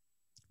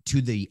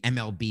 to the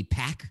MLB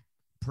PAC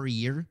per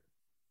year.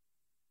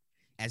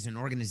 As an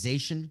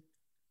organization,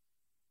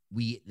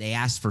 they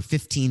asked for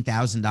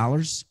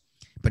 $15,000,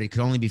 but it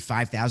could only be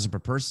 $5,000 per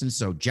person.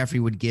 So Jeffrey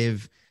would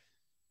give,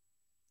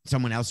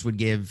 someone else would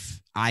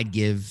give, I'd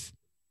give.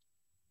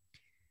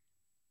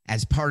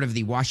 As part of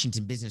the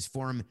Washington Business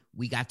Forum,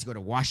 we got to go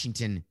to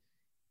Washington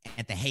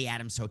at the Hay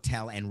Adams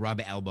Hotel and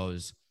rub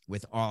elbows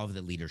with all of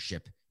the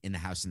leadership in the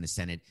House and the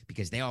Senate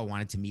because they all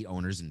wanted to meet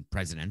owners and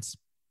presidents.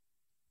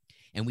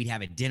 And we'd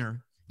have a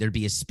dinner. There'd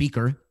be a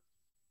speaker,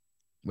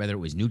 whether it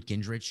was Newt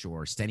Gingrich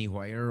or Steny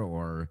Hoyer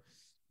or,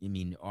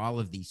 all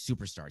of the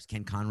superstars,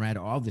 Ken Conrad,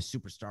 all the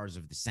superstars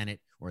of the Senate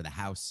or the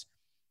House.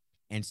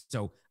 And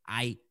so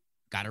I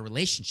got a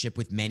relationship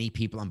with many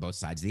people on both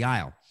sides of the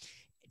aisle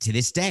to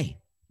this day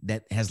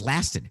that has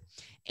lasted.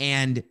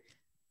 And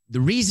the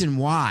reason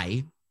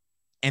why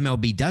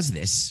MLB does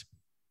this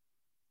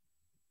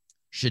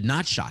should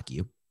not shock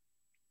you.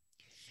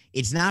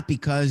 It's not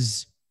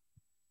because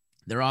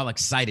they're all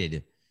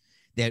excited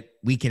that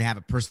we can have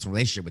a personal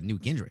relationship with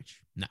Newt Gingrich.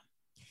 No,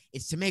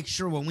 it's to make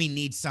sure when we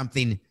need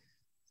something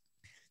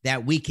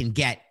that we can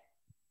get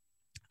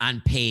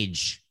on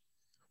page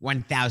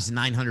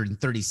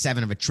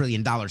 1,937 of $1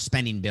 trillion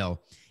spending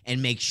bill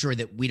and make sure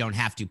that we don't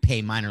have to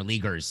pay minor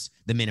leaguers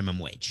the minimum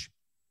wage.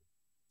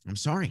 I'm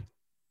sorry,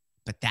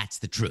 but that's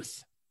the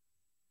truth.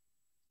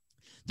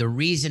 The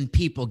reason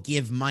people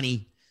give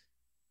money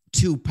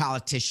to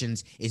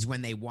politicians is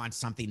when they want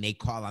something, they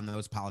call on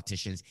those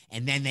politicians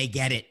and then they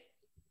get it.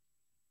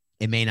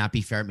 It may not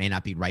be fair, it may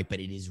not be right, but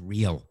it is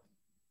real.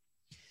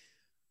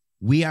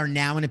 We are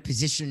now in a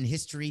position in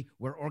history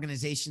where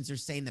organizations are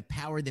saying the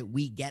power that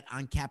we get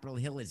on Capitol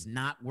Hill is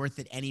not worth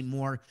it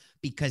anymore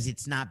because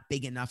it's not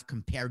big enough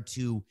compared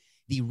to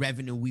the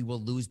revenue we will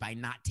lose by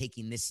not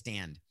taking this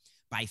stand,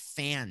 by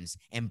fans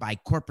and by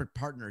corporate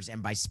partners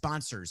and by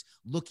sponsors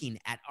looking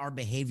at our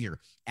behavior,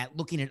 at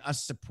looking at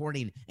us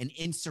supporting an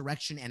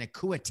insurrection and a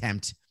coup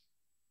attempt.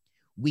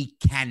 We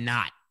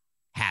cannot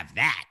have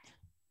that.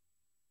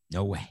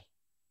 No way.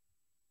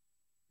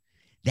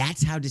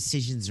 That's how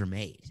decisions are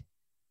made.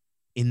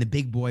 In the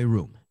big boy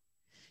room,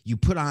 you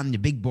put on the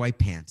big boy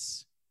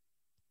pants,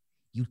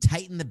 you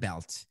tighten the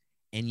belt,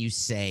 and you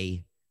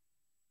say,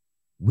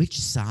 which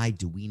side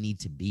do we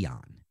need to be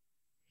on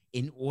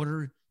in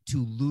order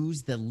to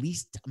lose the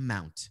least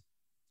amount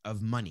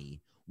of money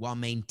while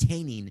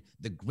maintaining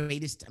the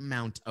greatest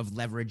amount of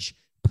leverage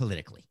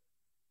politically?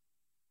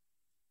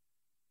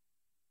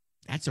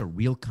 That's a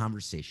real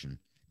conversation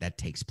that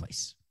takes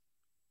place.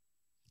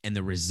 And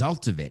the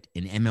result of it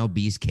in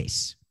MLB's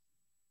case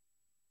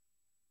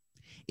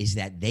is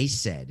that they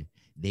said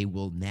they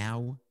will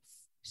now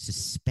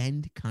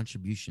suspend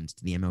contributions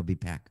to the MLB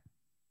PAC.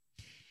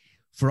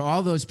 For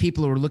all those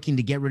people who are looking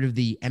to get rid of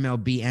the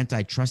MLB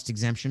antitrust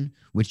exemption,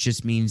 which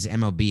just means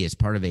MLB is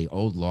part of an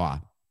old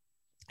law,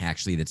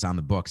 actually, that's on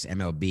the books.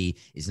 MLB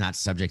is not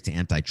subject to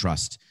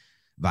antitrust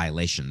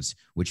violations,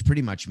 which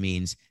pretty much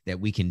means that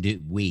we can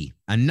do,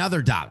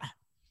 another dollar.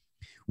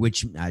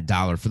 Which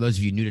dollar, for those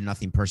of you new to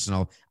Nothing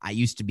Personal, I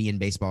used to be in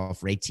baseball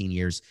for 18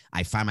 years.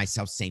 I find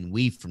myself saying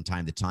we from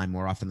time to time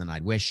more often than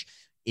I'd wish.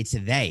 It's a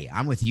they.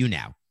 I'm with you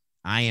now.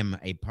 I am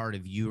a part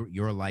of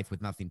your life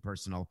with Nothing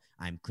Personal.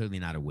 I'm clearly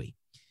not a we.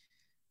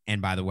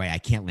 And by the way, I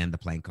can't land the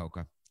plane,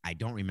 Coca. I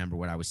don't remember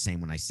what I was saying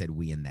when I said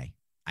we and they.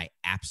 I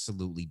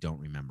absolutely don't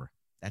remember.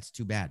 That's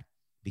too bad,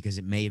 because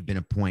it may have been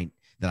a point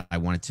that I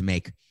wanted to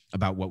make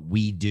about what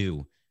we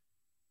do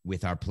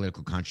with our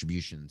political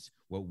contributions,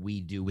 what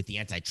we do with the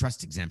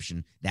antitrust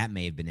exemption. That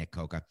may have been it,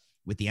 Coca.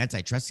 With the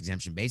antitrust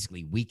exemption,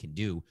 basically, we can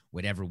do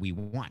whatever we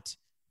want.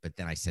 But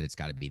then I said it's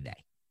got to be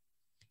they.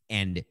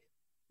 And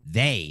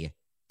they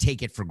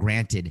take it for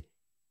granted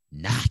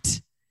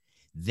not.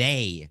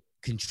 They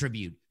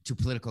contribute to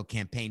political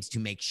campaigns to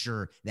make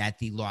sure that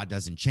the law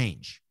doesn't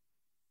change,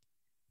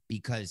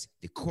 because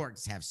the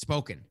courts have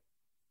spoken.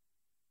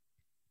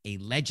 A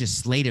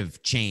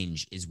legislative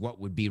change is what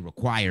would be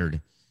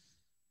required,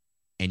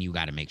 and you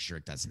got to make sure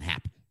it doesn't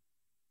happen.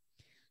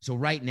 So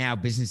right now,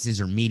 businesses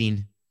are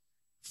meeting,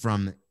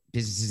 from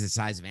businesses the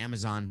size of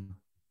Amazon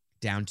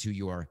down to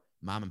your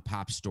mom and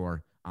pop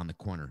store on the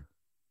corner.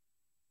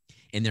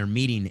 And they're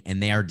meeting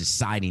and they are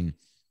deciding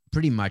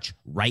pretty much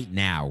right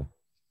now,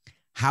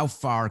 how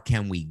far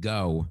can we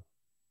go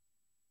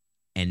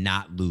and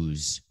not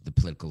lose the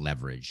political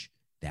leverage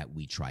that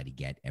we try to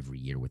get every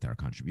year with our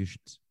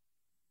contributions.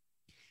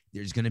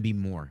 There's going to be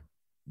more.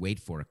 Wait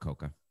for it,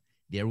 Coca.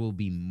 There will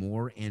be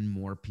more and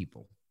more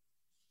people,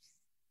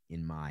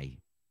 in my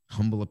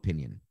humble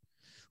opinion,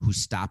 who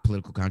stop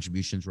political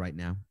contributions right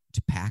now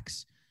to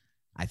PACs.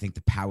 I think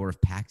the power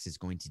of PACs is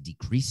going to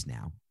decrease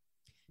now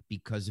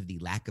because of the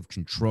lack of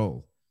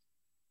control,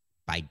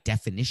 by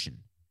definition,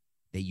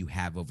 that you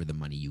have over the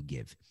money you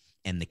give.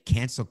 And the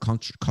cancel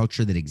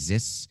culture that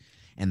exists,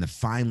 and the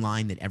fine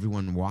line that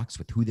everyone walks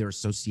with who they're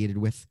associated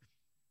with.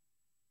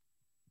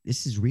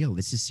 This is real.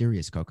 This is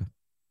serious, Coca.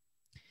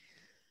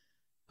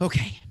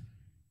 Okay.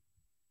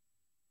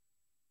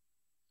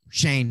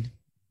 Shane,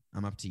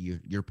 I'm up to you.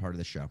 You're part of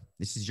the show.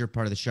 This is your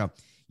part of the show.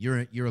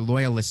 You're a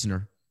loyal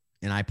listener,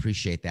 and I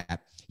appreciate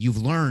that.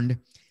 You've learned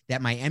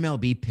that my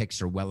MLB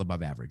picks are well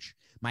above average.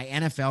 My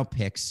NFL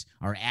picks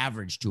are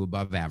average to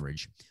above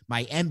average.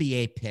 My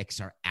NBA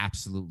picks are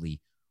absolutely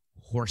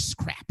horse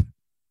crap.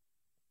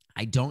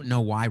 I don't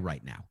know why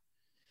right now.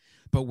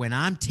 But when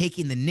I'm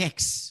taking the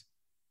Knicks,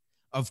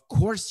 of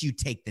course you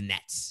take the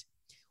Nets.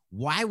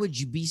 Why would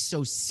you be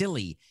so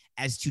silly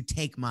as to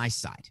take my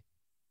side?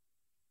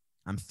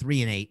 I'm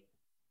 3-8.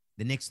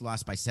 The Knicks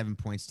lost by 7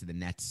 points to the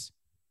Nets.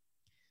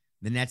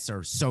 The Nets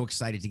are so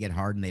excited to get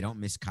Harden. They don't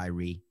miss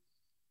Kyrie.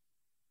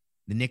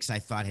 The Knicks, I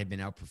thought, had been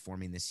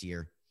outperforming this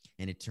year,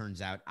 and it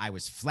turns out I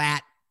was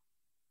flat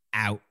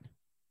out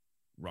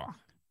wrong.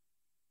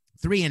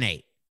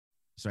 3-8.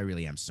 So I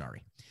really am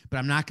sorry. But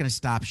I'm not going to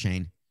stop,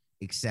 Shane,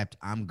 except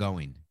I'm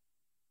going.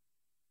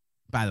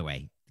 By the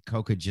way,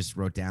 Coca just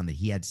wrote down that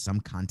he had some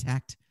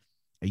contact.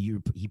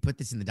 He put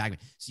this in the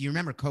document. So you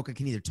remember, Coca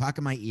can either talk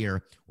in my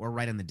ear or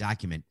write on the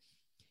document.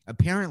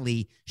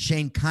 Apparently,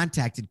 Shane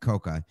contacted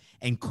Coca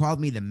and called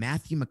me the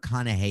Matthew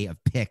McConaughey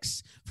of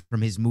picks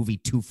from his movie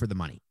Two for the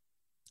Money.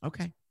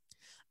 Okay.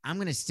 I'm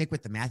going to stick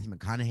with the Matthew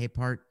McConaughey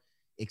part,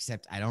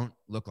 except I don't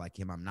look like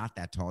him. I'm not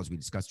that tall, as we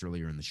discussed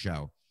earlier in the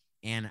show.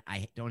 And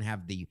I don't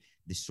have the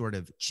sort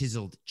of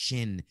chiseled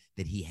chin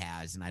that he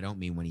has. And I don't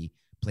mean when he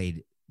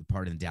played the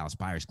part in the Dallas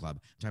Buyers Club.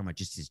 I'm talking about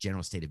just his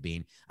general state of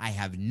being. I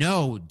have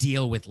no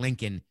deal with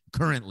Lincoln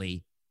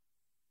currently,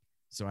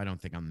 so I don't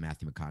think I'm the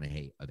Matthew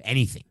McConaughey of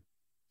anything.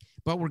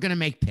 But we're going to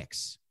make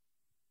picks.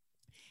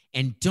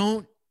 And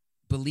don't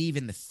believe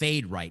in the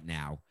fade right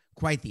now.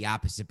 Quite the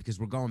opposite, because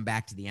we're going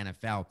back to the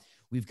NFL.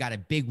 We've got a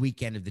big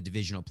weekend of the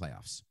divisional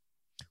playoffs.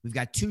 We've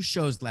got 2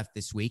 shows left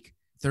this week,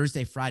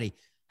 Thursday, Friday.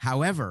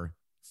 However,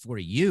 for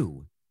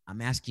you, I'm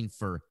asking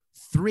for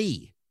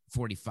 3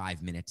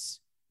 45 minutes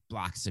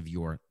blocks of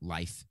your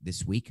life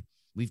this week.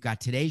 We've got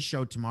today's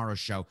show, tomorrow's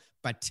show,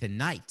 but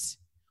tonight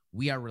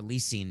we are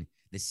releasing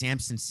the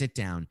Samson Sit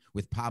Down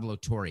with Pablo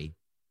Torre.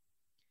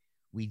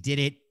 We did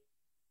it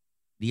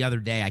the other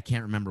day. I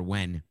can't remember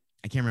when.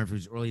 I can't remember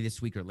if it was early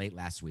this week or late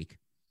last week.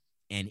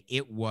 And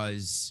it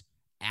was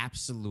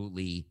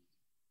absolutely,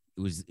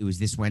 it was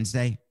this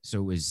Wednesday. So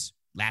it was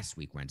last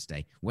week,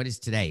 Wednesday. What is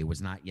today? It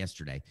was not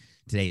yesterday.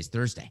 Today is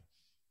Thursday,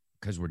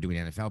 because we're doing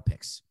NFL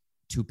picks,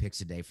 2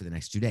 picks a day for the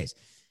next 2 days.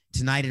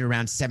 Tonight at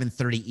around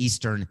 7:30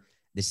 Eastern,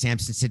 the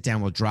Samson Sit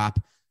Down will drop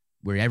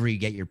wherever you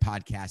get your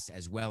podcasts,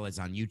 as well as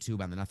on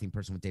YouTube on the Nothing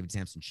Personal with David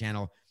Samson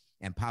channel.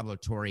 And Pablo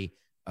Torre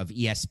of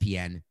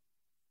ESPN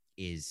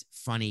is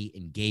funny,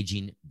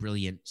 engaging,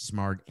 brilliant,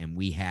 smart. And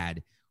we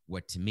had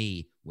what to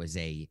me was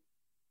a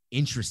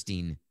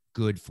interesting,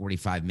 good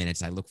 45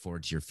 minutes. I look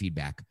forward to your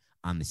feedback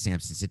on the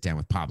Samson Sit Down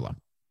with Pablo.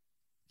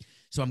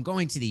 So I'm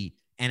going to the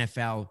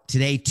NFL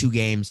today, 2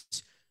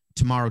 games.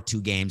 Tomorrow,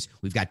 2 games.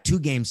 We've got 2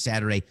 games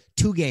Saturday,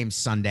 2 games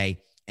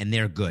Sunday, and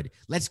they're good.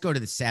 Let's go to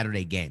the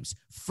Saturday games.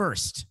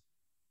 First,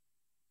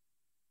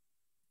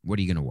 what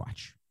are you going to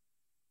watch?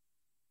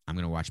 I'm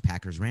going to watch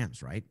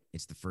Packers-Rams, right?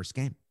 It's the first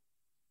game.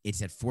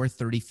 It's at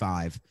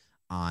 4:35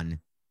 on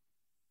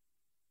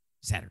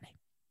Saturday.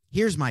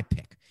 Here's my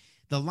pick.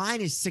 The line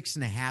is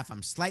 6.5.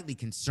 I'm slightly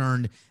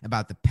concerned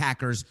about the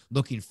Packers,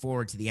 looking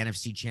forward to the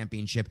NFC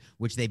Championship,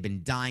 which they've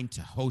been dying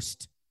to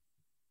host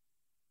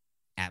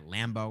at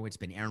Lambeau. It's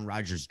been Aaron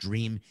Rodgers'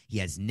 dream. He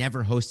has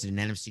never hosted an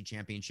NFC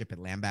championship at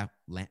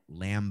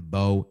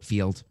Lambeau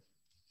Field.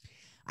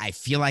 I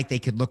feel like they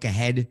could look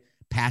ahead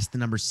past the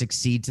number 6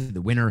 seed to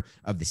the winner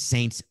of the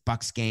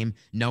Saints-Bucks game,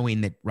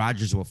 knowing that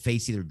Rodgers will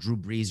face either Drew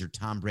Brees or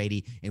Tom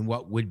Brady in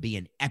what would be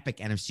an epic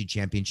NFC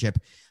championship.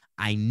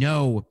 I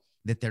know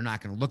that they're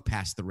not going to look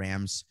past the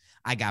Rams.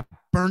 I got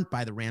burnt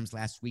by the Rams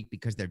last week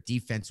because their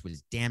defense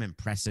was damn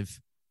impressive.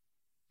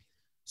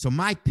 So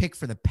my pick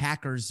for the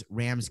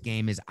Packers-Rams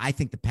game is I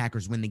think the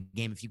Packers win the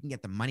game. If you can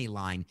get the money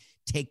line,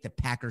 take the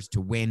Packers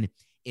to win.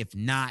 If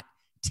not,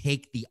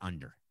 take the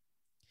under.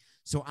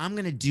 So I'm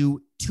going to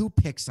do 2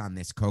 picks on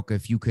this, Coca,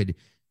 if you could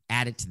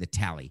add it to the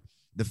tally.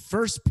 The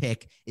first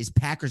pick is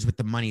Packers with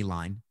the money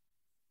line.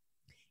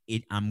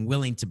 I'm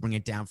willing to bring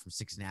it down from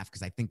 6.5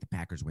 because I think the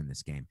Packers win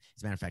this game.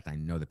 As a matter of fact, I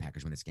know the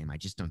Packers win this game. I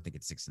just don't think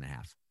it's 6.5.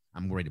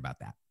 I'm worried about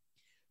that.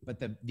 But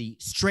the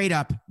straight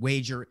up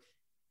wager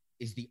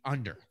is the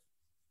under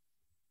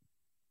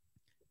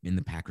in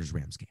the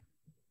Packers-Rams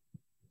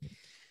game.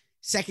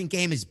 Second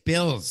game is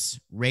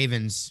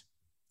Bills-Ravens,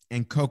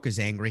 and Coca's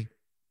angry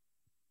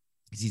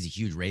because he's a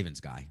huge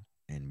Ravens guy,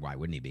 and why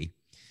wouldn't he be?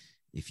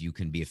 If you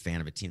can be a fan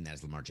of a team that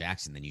has Lamar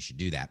Jackson, then you should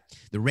do that.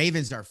 The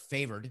Ravens are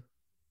favored,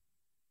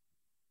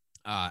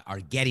 are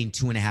getting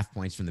 2.5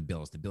 points from the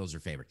Bills. The Bills are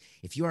favored.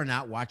 If you are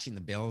not watching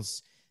the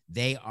Bills,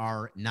 they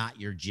are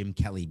not your Jim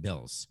Kelly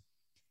Bills.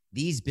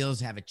 These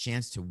Bills have a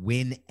chance to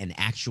win an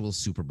actual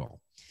Super Bowl.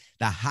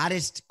 The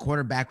hottest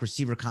quarterback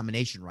receiver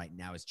combination right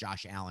now is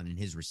Josh Allen and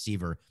his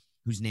receiver,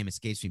 whose name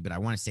escapes me, but I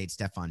want to say it's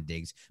Stephon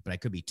Diggs, but I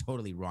could be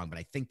totally wrong. But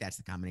I think that's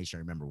the combination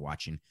I remember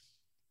watching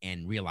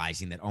and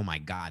realizing that, oh my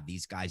God,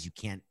 these guys, you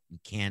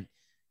can't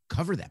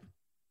cover them.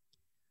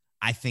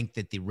 I think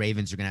that the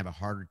Ravens are going to have a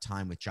harder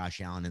time with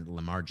Josh Allen, and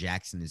Lamar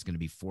Jackson is going to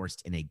be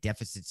forced in a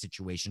deficit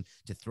situation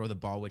to throw the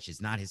ball, which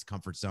is not his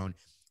comfort zone.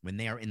 When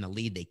they are in the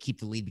lead, they keep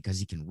the lead because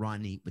he can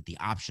run with the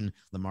option.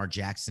 Lamar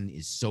Jackson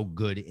is so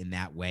good in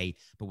that way.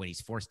 But when he's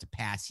forced to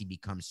pass, he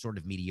becomes sort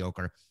of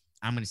mediocre.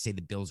 I'm going to say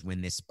the Bills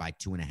win this by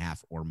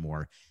 2.5 or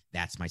more.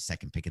 That's my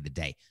second pick of the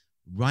day.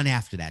 Run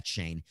after that,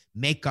 Shane.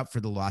 Make up for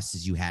the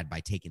losses you had by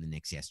taking the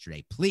Knicks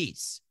yesterday,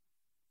 please.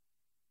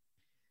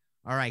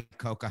 All right,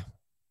 Coca.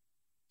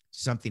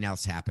 Something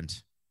else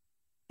happened,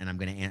 and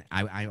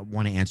I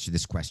want to answer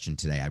this question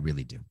today. I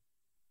really do.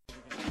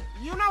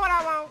 You know what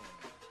I want?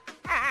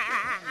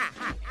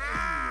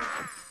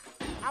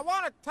 I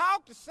want to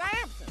talk to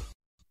Samson.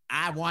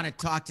 I want to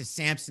talk to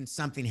Samson.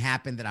 Something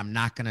happened that I'm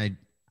not gonna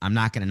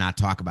not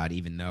talk about,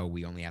 even though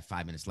we only have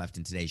 5 minutes left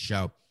in today's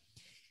show.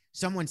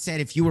 Someone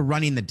said, if you were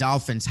running the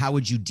Dolphins, how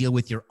would you deal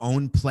with your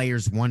own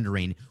players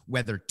wondering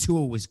whether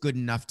Tua was good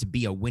enough to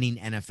be a winning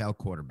NFL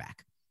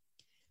quarterback?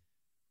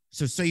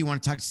 So you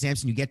want to talk to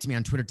Samson, you get to me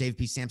on Twitter, Dave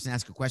P. Samson,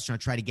 ask a question. I'll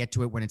try to get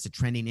to it when it's a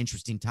trending,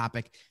 interesting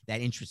topic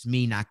that interests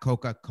me, not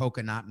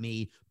Coca, not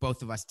me,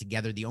 both of us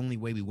together. The only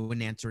way we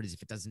wouldn't answer it is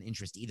if it doesn't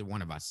interest either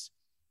one of us.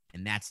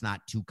 And that's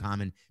not too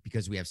common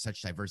because we have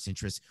such diverse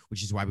interests,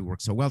 which is why we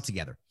work so well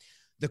together.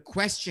 The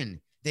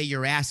question that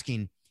you're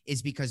asking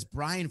is because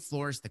Brian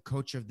Flores, the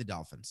coach of the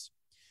Dolphins,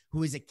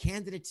 who is a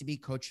candidate to be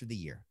coach of the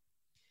year,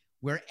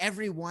 where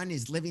everyone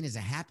is living as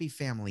a happy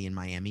family in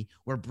Miami,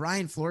 where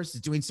Brian Flores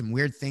is doing some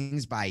weird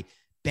things by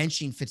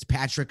benching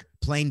Fitzpatrick,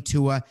 playing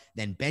Tua,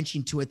 then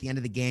benching Tua at the end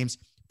of the games,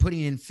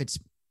 putting in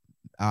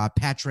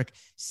Fitzpatrick,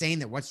 saying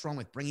that what's wrong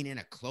with bringing in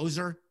a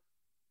closer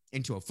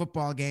into a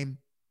football game.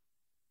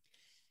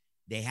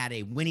 They had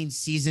a winning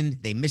season.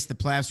 They missed the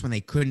playoffs when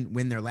they couldn't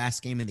win their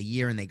last game of the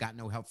year, and they got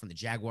no help from the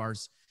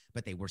Jaguars,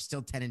 but they were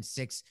still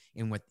 10-6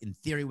 in what in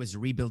theory was a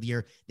rebuild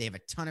year. They have a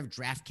ton of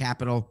draft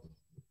capital,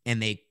 and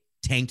they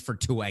tanked for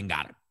Tua and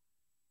got him.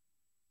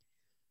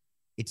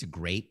 It's a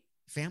great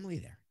family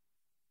there.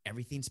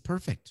 Everything's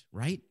perfect,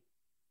 right?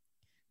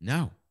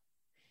 No.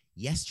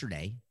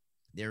 Yesterday,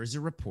 there is a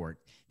report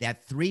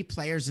that 3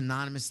 players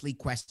anonymously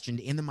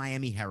questioned in the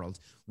Miami Herald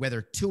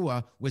whether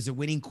Tua was a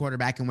winning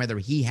quarterback and whether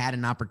he had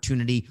an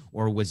opportunity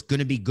or was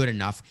going to be good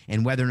enough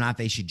and whether or not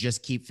they should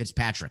just keep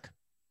Fitzpatrick.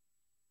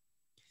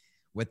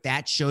 What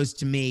that shows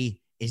to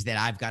me is that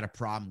I've got a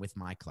problem with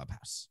my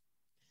clubhouse.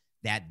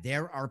 That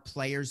there are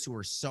players who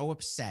are so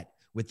upset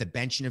with the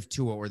benching of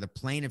Tua or the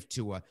playing of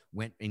Tua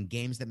when in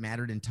games that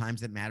mattered and times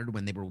that mattered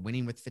when they were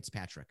winning with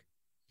Fitzpatrick.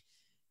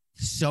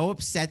 So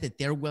upset that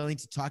they're willing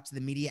to talk to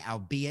the media,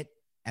 albeit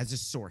as a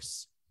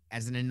source,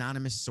 as an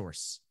anonymous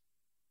source.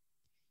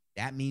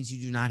 That means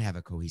you do not have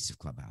a cohesive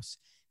clubhouse.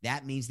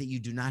 That means that you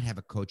do not have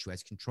a coach who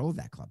has control of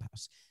that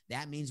clubhouse.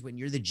 That means when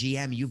you're the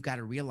GM, you've got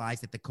to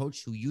realize that the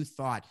coach who you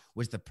thought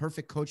was the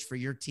perfect coach for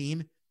your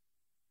team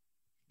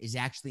is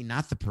actually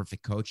not the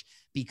perfect coach,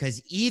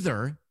 because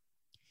either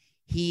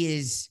he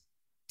is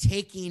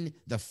taking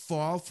the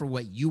fall for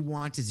what you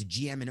want as a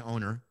GM and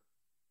owner,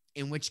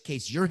 in which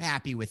case you're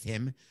happy with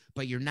him,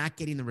 but you're not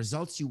getting the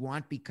results you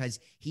want because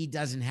he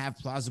doesn't have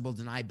plausible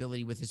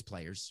deniability with his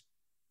players.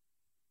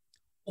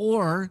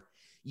 Or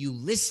you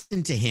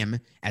listen to him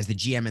as the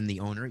GM and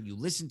the owner, you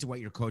listen to what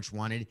your coach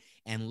wanted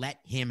and let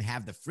him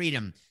have the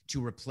freedom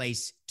to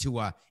replace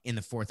Tua in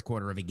the fourth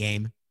quarter of a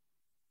game.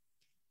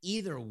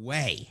 Either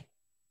way,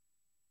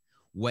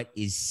 what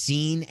is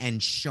seen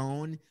and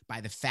shown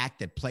by the fact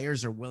that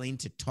players are willing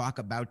to talk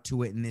about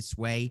Tua in this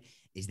way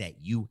is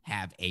that you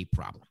have a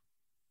problem.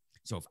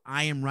 So if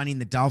I am running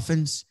the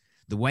Dolphins,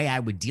 the way I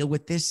would deal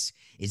with this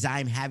is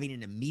I'm having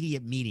an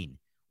immediate meeting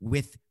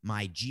with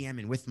my GM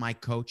and with my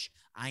coach.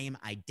 I am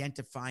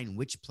identifying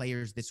which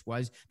players this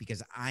was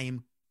because I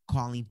am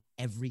calling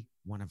every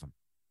one of them.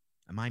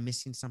 Am I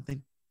missing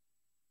something?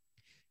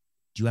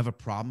 Do you have a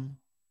problem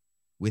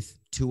with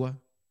Tua?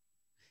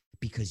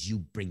 Because you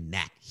bring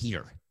that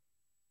here.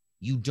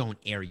 You don't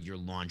air your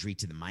laundry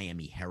to the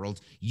Miami Herald.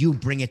 You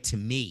bring it to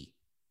me.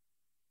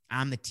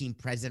 I'm the team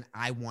president.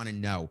 I want to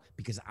know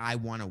because I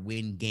want to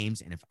win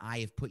games. And if I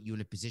have put you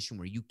in a position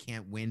where you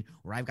can't win,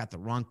 or I've got the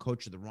wrong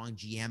coach or the wrong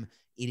GM,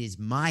 it is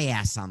my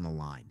ass on the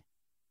line.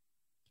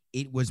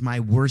 It was my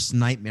worst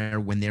nightmare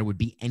when there would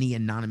be any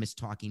anonymous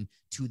talking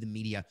to the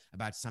media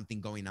about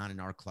something going on in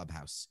our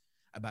clubhouse,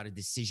 about a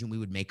decision we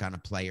would make on a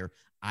player.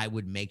 I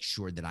would make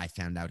sure that I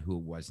found out who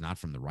it was, not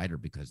from the writer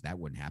because that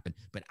wouldn't happen,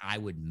 but I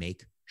would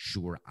make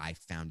sure I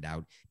found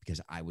out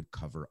because I would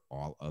cover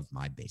all of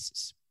my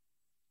bases.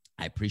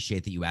 I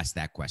appreciate that you asked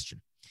that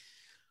question.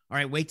 All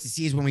right, wait to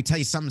see is when we tell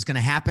you something's going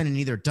to happen and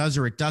either it does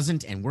or it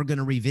doesn't, and we're going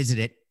to revisit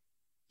it.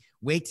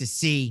 Wait to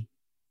see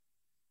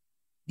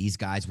these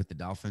guys with the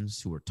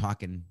Dolphins who are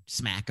talking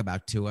smack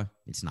about Tua.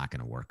 It's not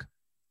going to work.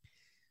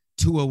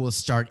 Tua will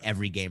start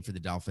every game for the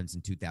Dolphins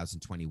in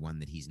 2021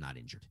 that he's not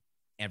injured.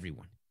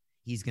 Everyone.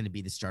 He's going to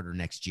be the starter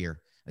next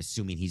year,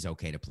 assuming he's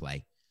okay to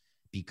play,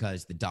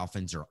 because the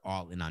Dolphins are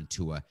all in on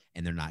Tua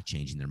and they're not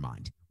changing their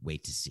mind.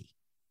 Wait to see.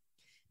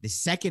 The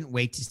second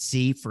wait to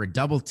see for a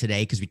double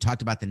today, because we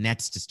talked about the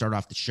Nets to start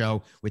off the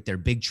show with their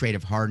big trade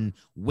of Harden.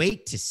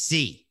 Wait to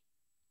see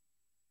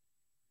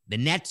the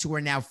Nets, who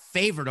are now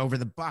favored over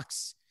the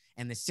Bucks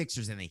and the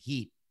Sixers and the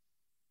Heat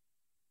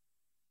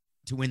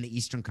to win the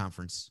Eastern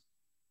Conference.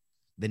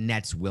 The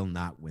Nets will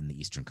not win the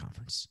Eastern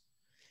Conference.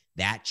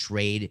 That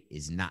trade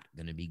is not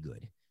going to be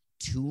good.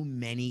 Too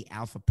many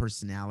alpha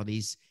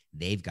personalities.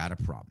 They've got a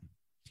problem.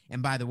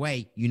 And by the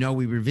way, you know,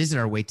 we revisit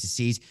our wait to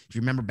sees. If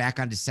you remember back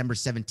on December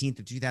 17th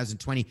of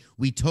 2020,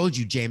 we told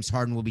you James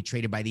Harden will be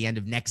traded by the end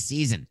of next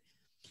season.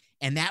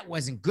 And that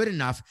wasn't good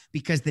enough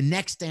because the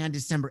next day on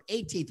December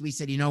 18th, we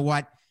said, you know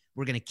what?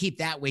 We're going to keep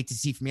that wait to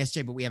see from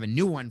yesterday, but we have a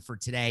new one for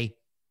today.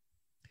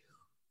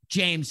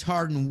 James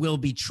Harden will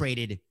be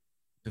traded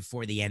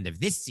before the end of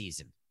this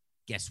season.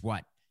 Guess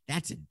what?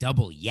 That's a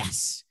double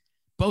yes.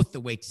 Both the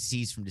wait to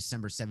sees from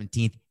December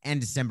 17th and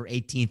December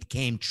 18th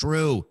came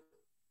true.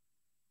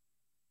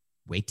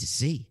 Wait to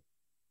see.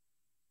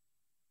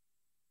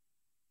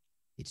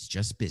 It's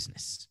just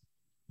business.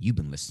 You've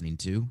been listening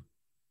to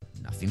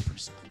Nothing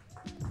Personal.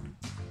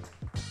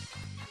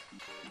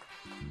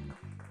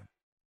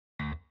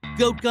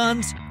 Goat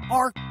guns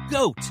are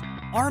GOAT.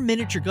 Our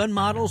miniature gun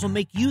models will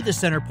make you the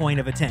center point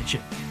of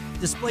attention.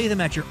 Display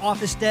them at your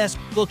office desk,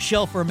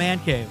 bookshelf, or man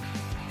cave.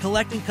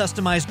 Collect and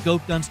customize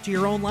GOAT guns to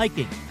your own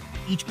liking.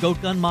 Each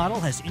GOAT gun model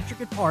has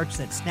intricate parts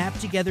that snap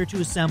together to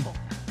assemble.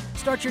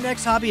 Start your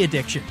next hobby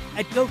addiction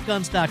at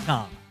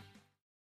GOATguns.com.